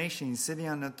coronation, he's sitting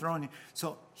on the throne.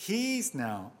 So he's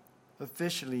now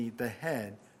officially the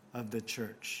head of the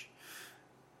church.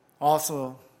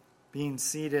 Also, being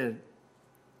seated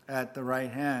at the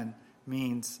right hand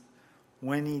means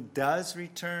when he does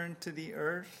return to the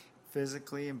earth,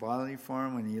 physically in bodily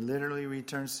form, when he literally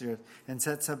returns to earth and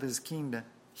sets up his kingdom,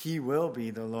 he will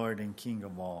be the Lord and King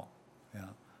of all,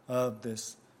 of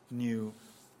this new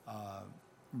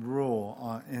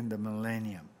rule in the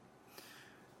millennium.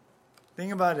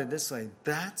 Think about it this way.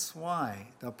 That's why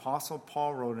the Apostle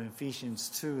Paul wrote in Ephesians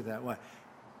 2 that what?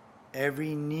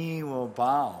 Every knee will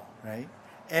bow, right?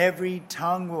 Every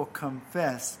tongue will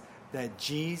confess that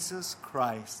Jesus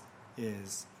Christ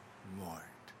is Lord.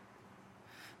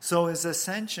 So his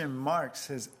ascension marks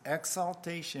his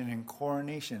exaltation and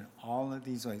coronation, all of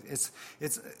these ways.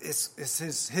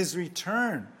 It's his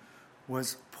return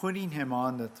was putting him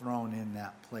on the throne in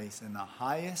that place, in the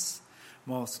highest,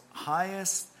 most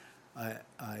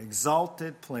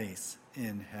exalted place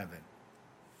in heaven.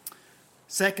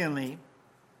 Secondly,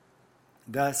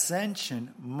 the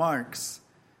ascension marks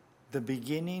the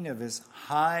beginning of his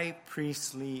high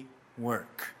priestly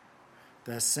work.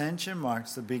 The ascension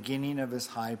marks the beginning of his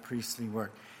high priestly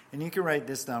work. And you can write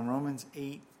this down, Romans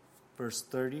 8, verse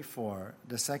 34.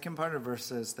 The second part of the verse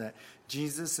says that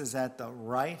Jesus is at the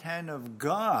right hand of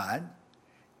God,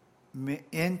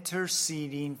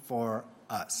 interceding for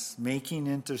us, making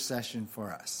intercession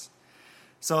for us.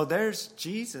 So there's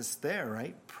Jesus there,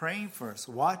 right? Praying for us,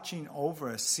 watching over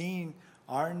us, seeing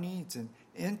our needs and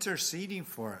interceding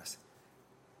for us.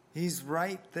 He's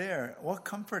right there. What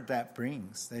comfort that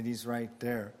brings, that he's right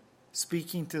there,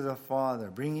 speaking to the Father,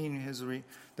 bringing his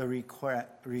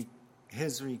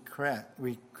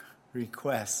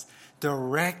requests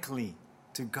directly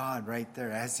to God right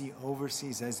there as he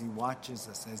oversees, as he watches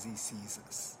us, as he sees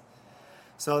us.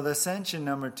 So the ascension,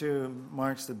 number 2,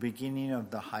 marks the beginning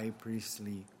of the high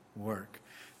priestly work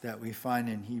that we find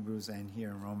in Hebrews and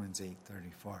here in Romans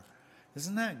 8:34.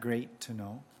 Isn't that great to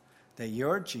know that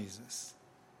your Jesus,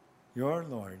 your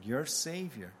Lord, your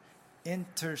Savior,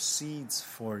 intercedes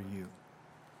for you,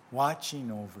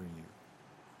 watching over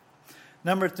you.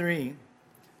 Number 3,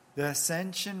 the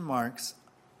ascension marks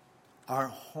our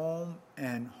home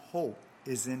and hope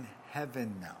is in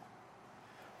heaven now.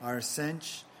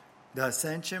 The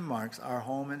ascension marks our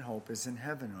home and hope is in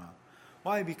heaven now.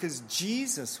 Why? Because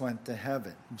Jesus went to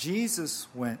heaven. Jesus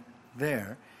went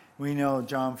there. We know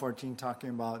John 14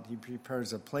 talking about he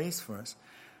prepares a place for us.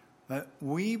 But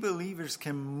we believers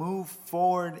can move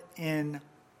forward in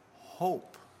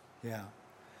hope. Yeah.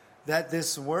 That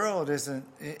this world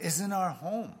isn't our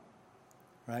home.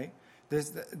 Right?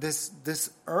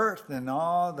 This earth and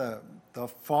all the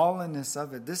fallenness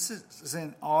of it, this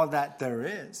isn't all that there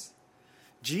is.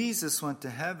 Jesus went to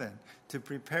heaven to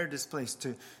prepare this place,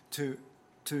 to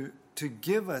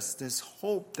give us this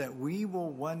hope that we will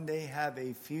one day have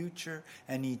a future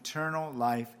and eternal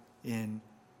life in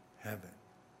heaven.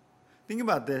 Think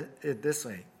about it this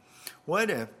way. What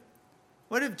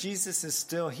if Jesus is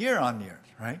still here on the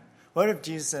earth, right? What if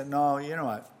Jesus said, no, you know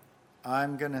what?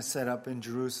 I'm going to set up in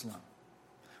Jerusalem.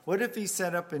 What if he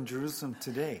set up in Jerusalem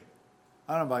today?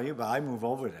 I don't know about you, but I move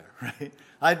over there, right?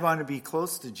 I'd want to be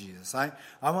close to Jesus. I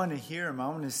want to hear him. I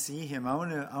want to see him. I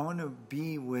want to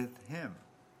be with him.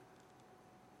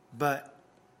 But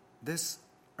this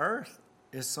earth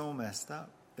is so messed up.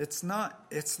 It's not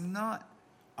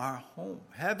our home.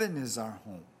 Heaven is our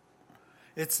home.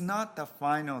 It's not the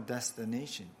final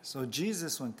destination. So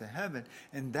Jesus went to heaven,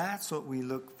 and that's what we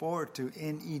look forward to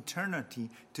in eternity,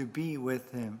 to be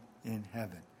with him in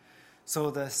heaven.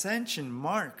 So the ascension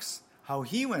marks how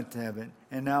he went to heaven,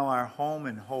 and now our home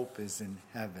and hope is in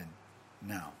heaven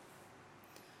now.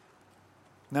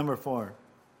 Number 4,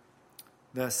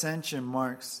 the ascension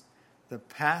marks the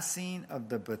passing of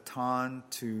the baton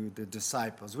to the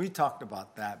disciples. We talked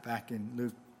about that back in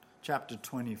Luke chapter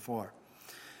 24.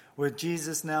 With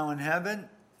Jesus now in heaven,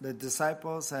 the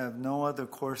disciples have no other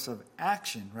course of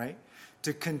action, right?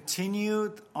 To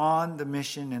continue on the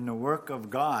mission and the work of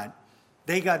God,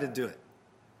 they got to do it.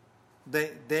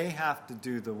 They have to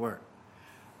do the work.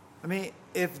 I mean,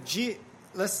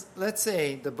 let's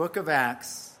say the book of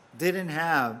Acts didn't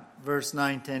have verse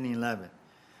 9, 10, 11.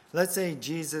 Let's say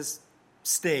Jesus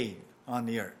stayed on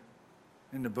the earth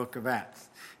in the book of Acts.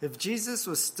 If Jesus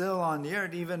was still on the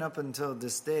earth, even up until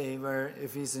this day, where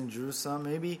if he's in Jerusalem,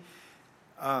 maybe,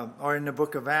 or in the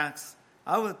book of Acts,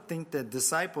 I would think that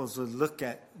disciples would look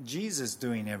at Jesus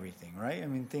doing everything, right? I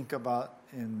mean, think about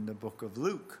in the book of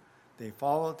Luke. They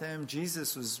followed him.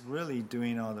 Jesus was really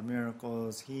doing all the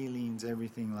miracles, healings,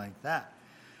 everything like that.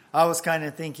 I was kind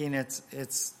of thinking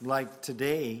it's like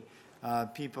today,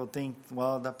 people think,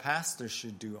 well, the pastor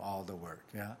should do all the work,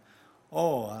 yeah?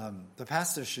 The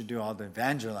pastor should do all the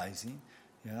evangelizing.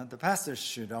 Yeah, the pastor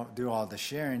should do all the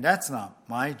sharing. That's not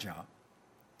my job.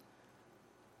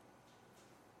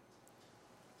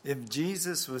 If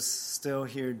Jesus was still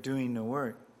here doing the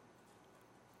work,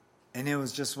 and it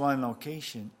was just one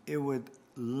location, it would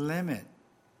limit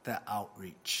the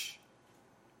outreach.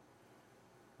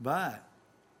 But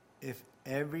if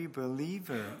every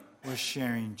believer was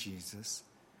sharing Jesus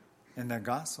and the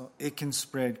gospel, it can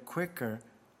spread quicker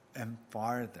and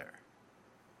farther,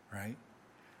 right?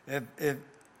 If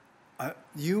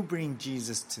you bring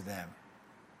Jesus to them.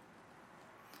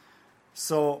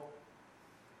 So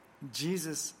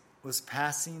Jesus was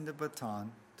passing the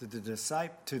baton to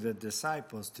the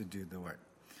disciples to do the work.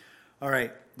 All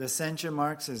right, the ascension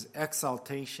marks his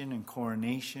exaltation and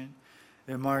coronation.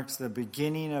 It marks the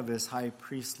beginning of his high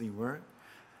priestly work.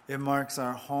 It marks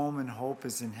our home and hope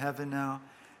is in heaven now.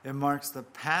 It marks the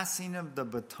passing of the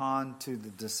baton to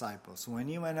the disciples. When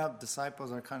he went up,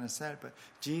 disciples are kind of sad, but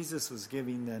Jesus was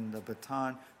giving them the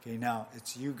baton. Okay, now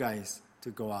it's you guys to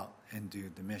go out and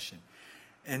do the mission.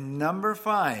 And number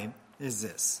 5 is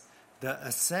this. The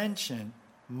ascension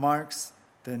marks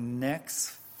the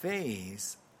next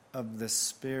phase of the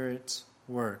Spirit's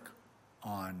work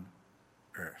on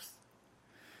earth.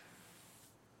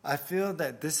 I feel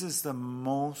that this is the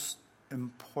most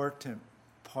important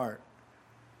part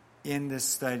in this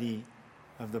study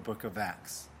of the book of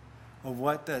Acts, of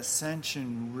what the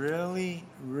ascension really,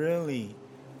 really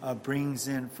brings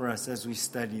in for us as we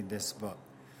study this book.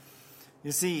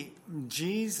 You see,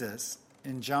 Jesus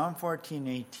in John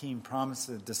 14:18 promised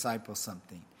the disciples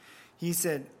something. He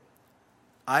said,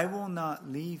 I will not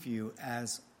leave you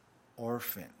as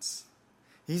orphans.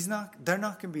 They're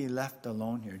not going to be left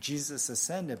alone here. Jesus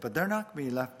ascended, but they're not going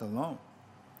to be left alone.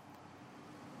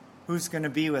 Who's going to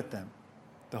be with them?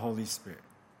 The Holy Spirit.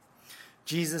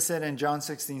 Jesus said in John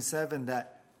 16:7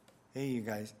 that, hey, you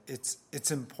guys,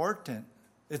 it's important,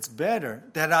 it's better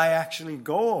that I actually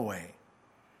go away.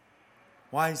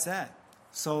 Why is that?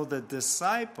 so the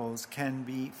disciples can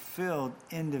be filled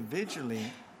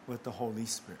individually with the Holy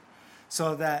Spirit.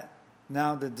 So that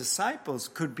now the disciples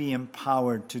could be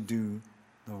empowered to do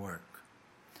the work.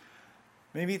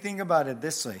 Maybe think about it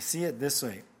this way. See it this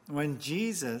way. When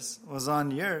Jesus was on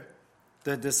the earth,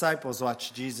 the disciples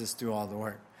watched Jesus do all the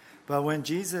work. But when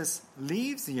Jesus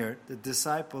leaves the earth, the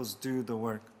disciples do the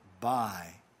work by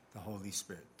the Holy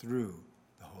Spirit, through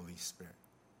the Holy Spirit.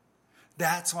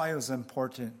 That's why it was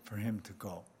important for him to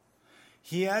go.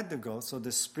 He had to go so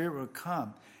the Spirit would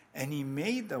come. And he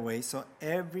made the way so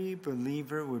every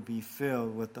believer would be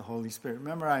filled with the Holy Spirit.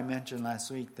 Remember I mentioned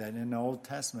last week that in the Old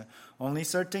Testament, only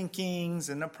certain kings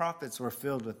and the prophets were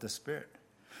filled with the Spirit.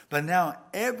 But now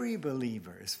every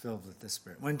believer is filled with the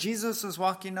Spirit. When Jesus was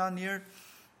walking on the earth,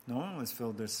 no one was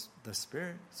filled with the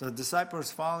Spirit. So the disciples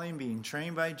following, being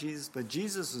trained by Jesus, but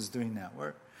Jesus was doing that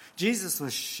work. Jesus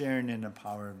was sharing in the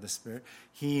power of the Spirit,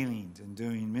 healings and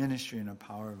doing ministry in the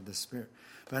power of the Spirit.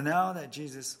 But now that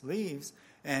Jesus leaves,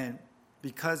 and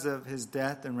because of his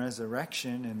death and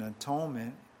resurrection and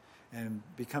atonement and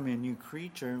becoming a new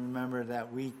creature, remember that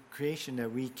creation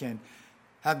that we can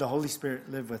have the Holy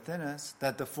Spirit live within us,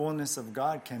 that the fullness of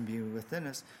God can be within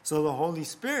us. So the Holy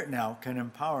Spirit now can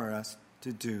empower us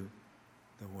to do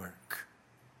the work,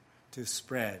 to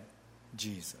spread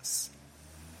Jesus.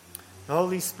 The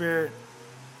Holy Spirit,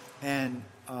 and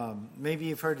maybe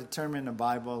you've heard the term in the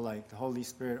Bible like the Holy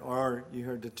Spirit, or you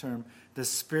heard the term the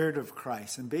Spirit of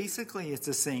Christ. And basically it's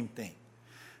the same thing.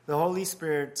 The Holy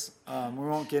Spirit, we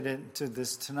won't get into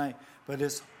this tonight, but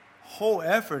his whole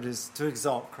effort is to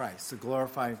exalt Christ, to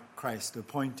glorify Christ, to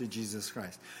point to Jesus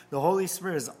Christ. The Holy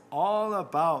Spirit is all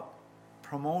about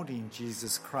promoting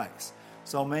Jesus Christ.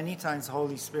 So many times the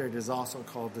Holy Spirit is also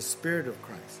called the Spirit of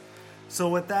Christ. So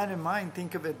with that in mind,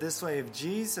 think of it this way. If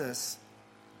Jesus,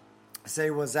 say,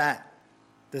 was at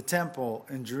the temple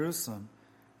in Jerusalem,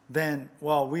 then,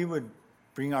 we would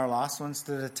bring our lost ones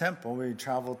to the temple. We would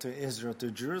travel to Israel, to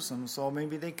Jerusalem, so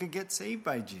maybe they could get saved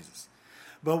by Jesus.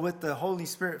 But with the Holy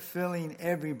Spirit filling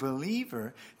every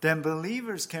believer, then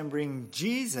believers can bring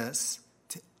Jesus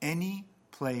to any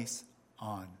place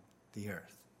on the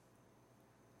earth.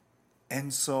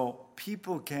 And so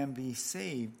people can be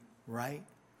saved right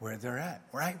where they're at,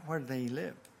 right where they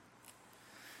live.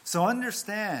 So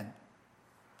understand,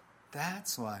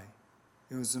 that's why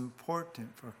it was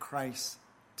important for Christ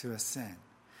to ascend.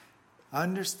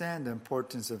 Understand the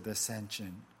importance of the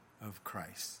ascension of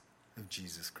Christ, of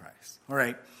Jesus Christ. All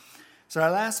right, so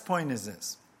our last point is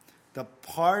this. The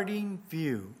parting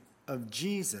view of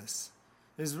Jesus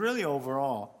is really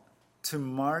overall to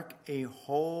mark a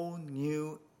whole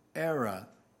new era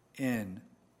in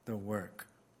the work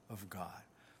of God.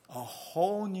 A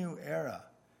whole new era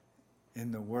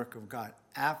in the work of God.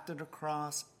 After the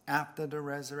cross, after the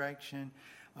resurrection,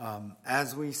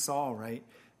 as we saw, right,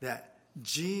 that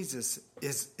Jesus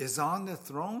is on the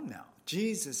throne now.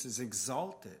 Jesus is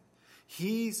exalted.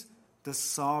 He's the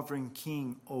sovereign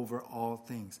king over all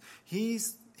things.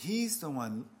 He's the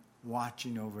one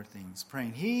watching over things,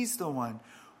 praying. He's the one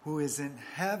who is in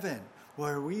heaven,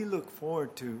 where we look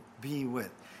forward to be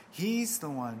with. He's the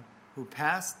one who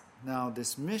passed now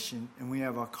this mission, and we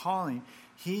have a calling.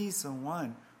 He's the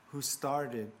one who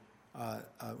started,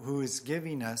 who is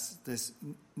giving us this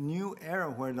new era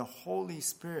where the Holy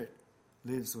Spirit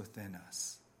lives within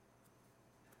us.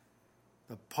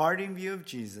 The parting view of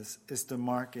Jesus is to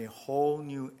mark a whole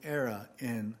new era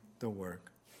in the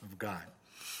work of God.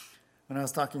 When I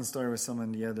was talking story with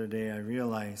someone the other day, I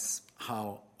realized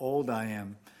how old I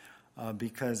am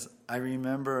because I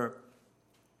remember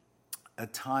a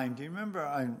time. Do you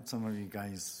remember, some of you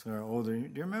guys who are older,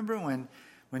 do you remember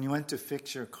when you went to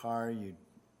fix your car,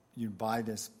 you'd buy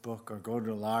this book or go to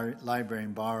the library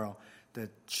and borrow the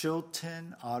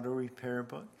Chilton Auto Repair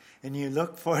book, and you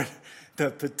look for the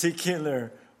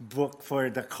particular book for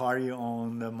the car you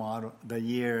own, the model, the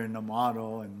year and the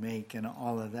model and make and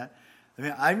all of that. I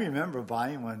mean, I remember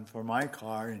buying one for my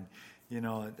car, and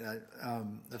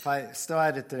if I still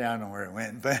had it today, I don't know where it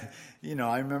went, but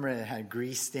I remember it had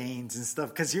grease stains and stuff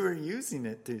because you were using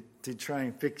it to try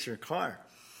and fix your car.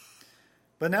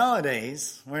 But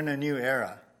nowadays, we're in a new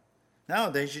era.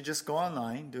 Nowadays, you just go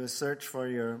online, do a search for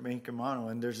your make and model,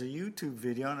 and there's a YouTube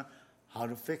video on how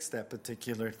to fix that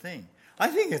particular thing. I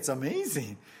think it's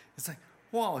amazing. It's like,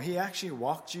 wow, he actually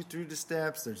walked you through the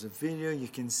steps. There's a video. You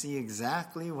can see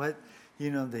exactly what,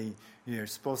 you're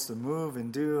supposed to move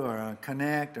and do or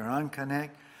connect or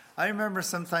unconnect. I remember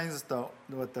sometimes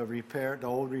with the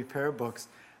old repair books,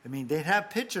 I mean, they'd have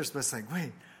pictures, but it's like,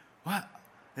 wait, what?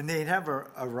 And they'd have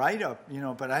a write-up,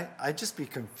 but I'd just be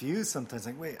confused sometimes.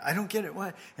 Like, wait, I don't get it,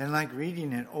 what? And like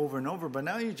reading it over and over. But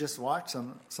now you just watch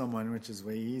someone, which is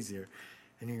way easier.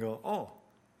 And you go, oh,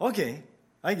 okay,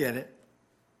 I get it.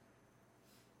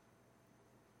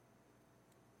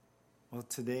 Well,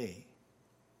 today,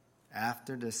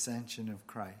 after the ascension of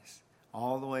Christ,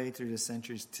 all the way through the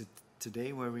centuries to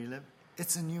today where we live,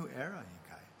 it's a new era, you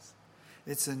guys.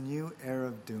 It's a new era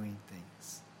of doing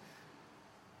things.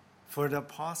 For the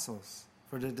apostles,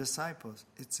 for the disciples,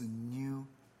 it's a new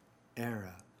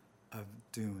era of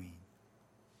doing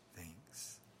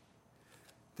things.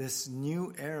 This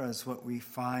new era is what we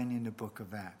find in the book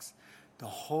of Acts. The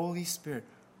Holy Spirit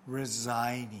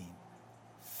residing,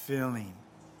 filling,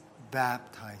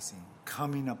 baptizing,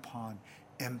 coming upon,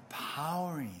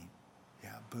 empowering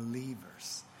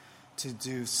believers to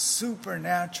do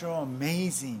supernatural,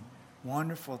 amazing,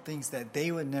 wonderful things that they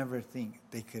would never think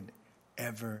they could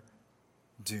ever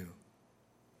do.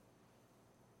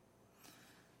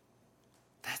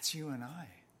 That's you and I.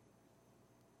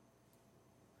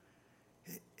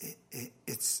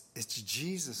 It's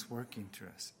Jesus working through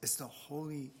us. It's the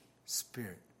Holy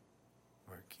Spirit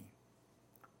working.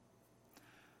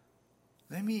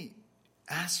 Let me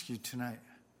ask you tonight,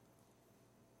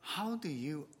 how do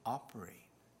you operate?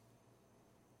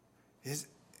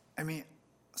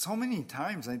 So many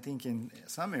times I think in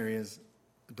some areas,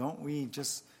 don't we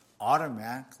just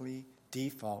automatically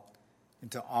default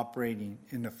into operating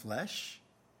in the flesh,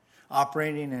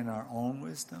 operating in our own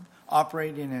wisdom,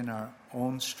 operating in our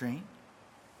own strength?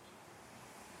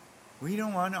 We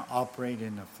don't want to operate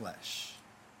in the flesh.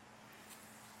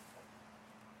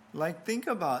 Like, think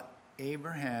about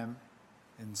Abraham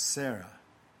and Sarah.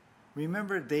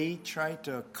 Remember, they tried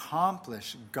to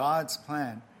accomplish God's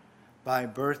plan by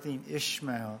birthing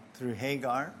Ishmael through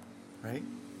Hagar, right?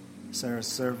 Sarah's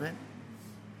servant.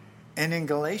 And in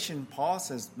Galatians, Paul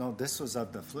says, no, this was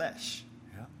of the flesh.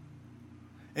 Yeah.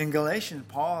 In Galatians,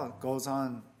 Paul goes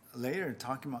on later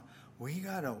talking about, we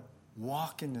got to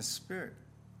walk in the Spirit,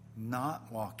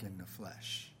 not walk in the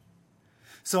flesh.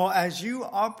 So as you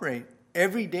operate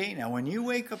every day now, when you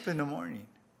wake up in the morning,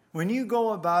 when you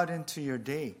go about into your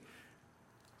day,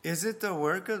 is it the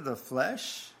work of the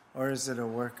flesh or is it a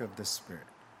work of the Spirit?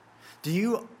 Do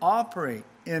you operate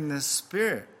in the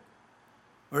Spirit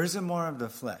or is it more of the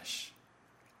flesh?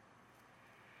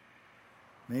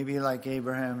 Maybe like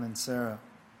Abraham and Sarah,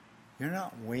 you're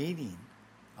not waiting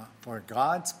for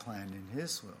God's plan in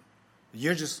His will.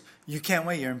 You can't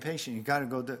wait, you're impatient, you got to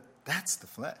go do it. That's the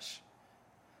flesh.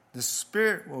 The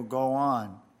Spirit will go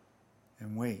on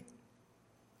and wait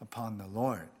upon the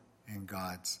Lord and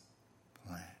God's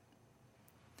plan.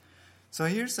 So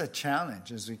here's a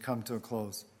challenge as we come to a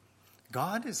close.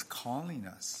 God is calling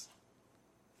us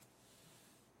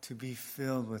to be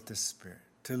filled with the Spirit,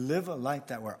 to live a life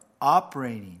that we're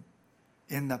operating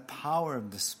in the power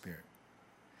of the Spirit.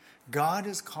 God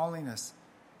is calling us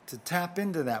to tap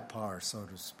into that power, so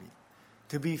to speak,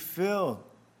 to be filled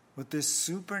with this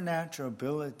supernatural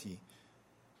ability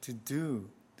to do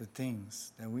the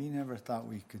things that we never thought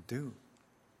we could do.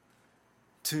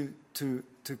 To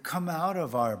come out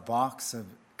of our box of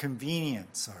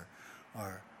convenience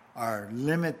or our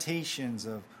limitations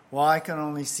of, well, I can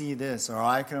only see this, or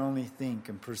I can only think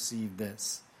and perceive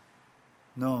this.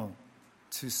 No,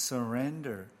 to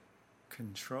surrender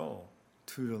control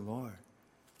to the Lord.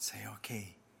 Say,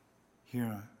 okay,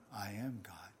 here I am,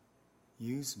 God.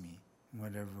 Use me in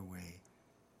whatever way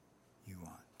you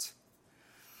want.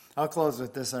 I'll close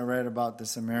with this. I read about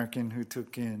this American who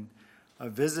took in a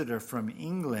visitor from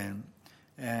England,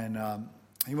 and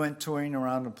he went touring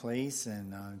around the place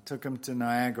and took him to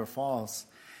Niagara Falls.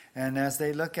 And as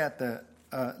they look at they're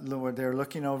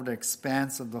looking over the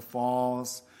expanse of the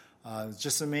falls. It's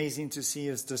just amazing to see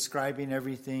us describing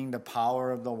everything, the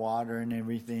power of the water and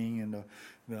everything, and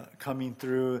the coming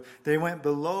through. They went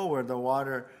below where the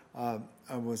water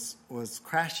was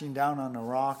crashing down on the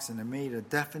rocks, and it made a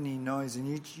deafening noise,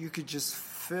 and you could just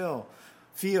feel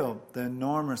the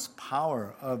enormous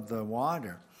power of the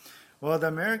water. Well, the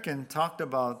American talked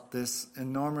about this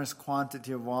enormous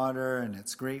quantity of water and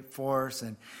its great force,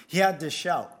 and he had to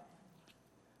shout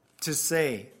to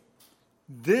say,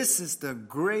 this is the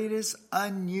greatest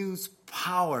unused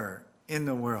power in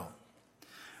the world.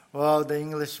 Well, the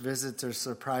English visitor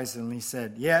surprisingly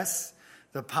said, yes,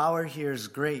 the power here is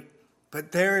great,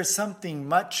 but there is something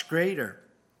much greater.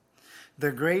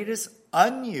 The greatest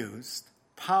unused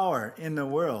power in the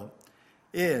world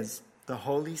is the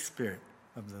Holy Spirit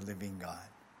of the living God.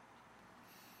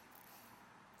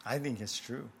 I think it's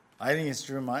true. I think it's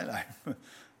true in my life.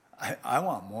 I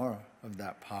want more of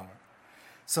that power.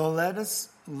 So let us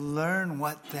learn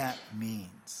what that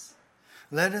means.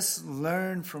 Let us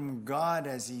learn from God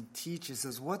as He teaches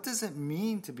us. What does it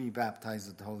mean to be baptized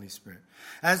with the Holy Spirit?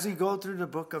 As we go through the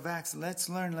book of Acts, let's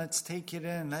learn, let's take it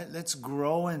in, let's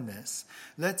grow in this.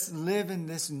 Let's live in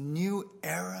this new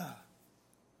era.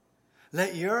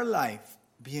 Let your life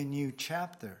be a new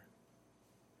chapter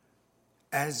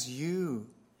as you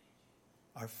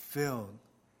are filled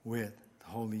with the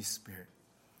Holy Spirit.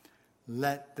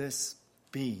 Let this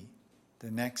be the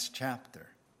next chapter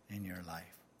in your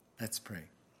life. Let's pray.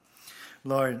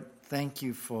 Lord, thank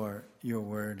you for your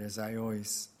word, as I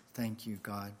always thank you,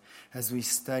 God. As we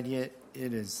study it,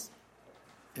 it is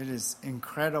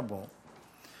incredible,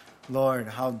 Lord,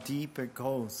 how deep it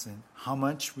goes and how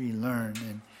much we learn.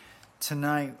 And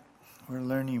tonight, we're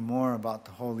learning more about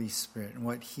the Holy Spirit and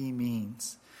what He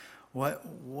means, what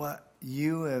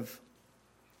you have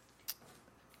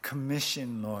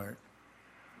commissioned, Lord,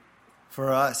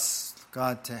 for us,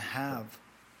 God, to have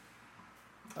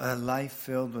a life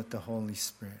filled with the Holy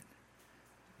Spirit.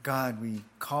 God, we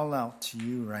call out to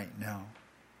you right now,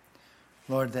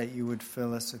 Lord, that you would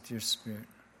fill us with your Spirit,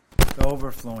 the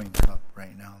overflowing cup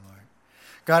right now, Lord.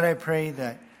 God, I pray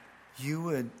that you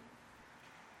would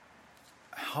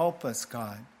help us,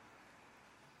 God,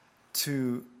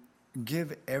 to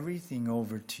give everything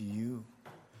over to you,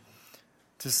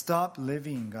 to stop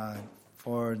living, God,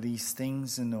 for these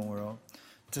things in the world,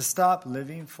 to stop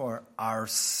living for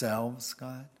ourselves,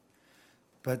 God,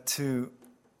 but to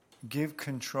give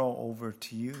control over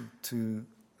to you, to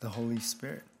the Holy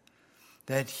Spirit,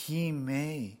 that He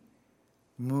may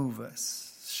move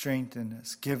us, strengthen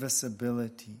us, give us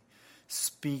ability,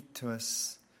 speak to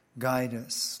us, guide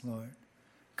us, Lord.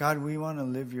 God, we want to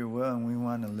live your will, and we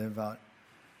want to live out,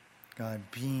 God,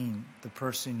 being the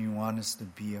person you want us to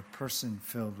be, a person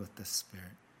filled with the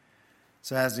Spirit.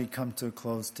 So as we come to a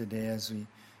close today, as we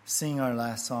sing our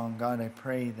last song, God, I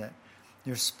pray that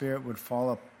your Spirit would fall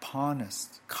upon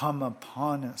us, come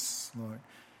upon us, Lord.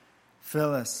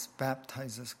 Fill us,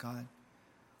 baptize us, God.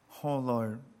 Oh,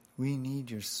 Lord, we need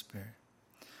your Spirit.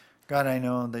 God, I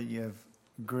know that you have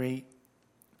great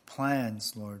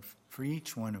plans, Lord, for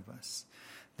each one of us,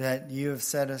 that you have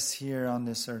set us here on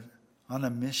this earth on a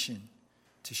mission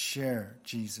to share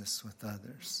Jesus with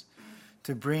others,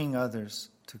 to bring others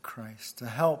to Christ, to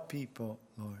help people,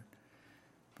 Lord.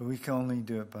 But we can only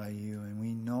do it by you, and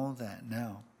we know that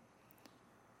now.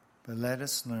 But let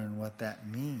us learn what that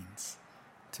means,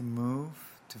 to move,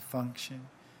 to function,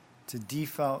 to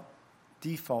default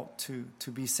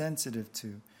to be sensitive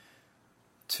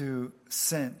to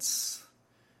sense,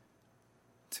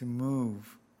 to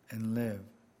move and live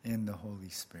in the Holy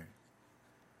Spirit.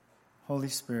 Holy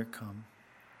Spirit, come.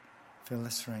 Fill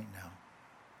us right now.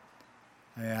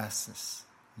 I ask this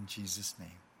in Jesus' name.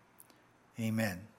 Amen.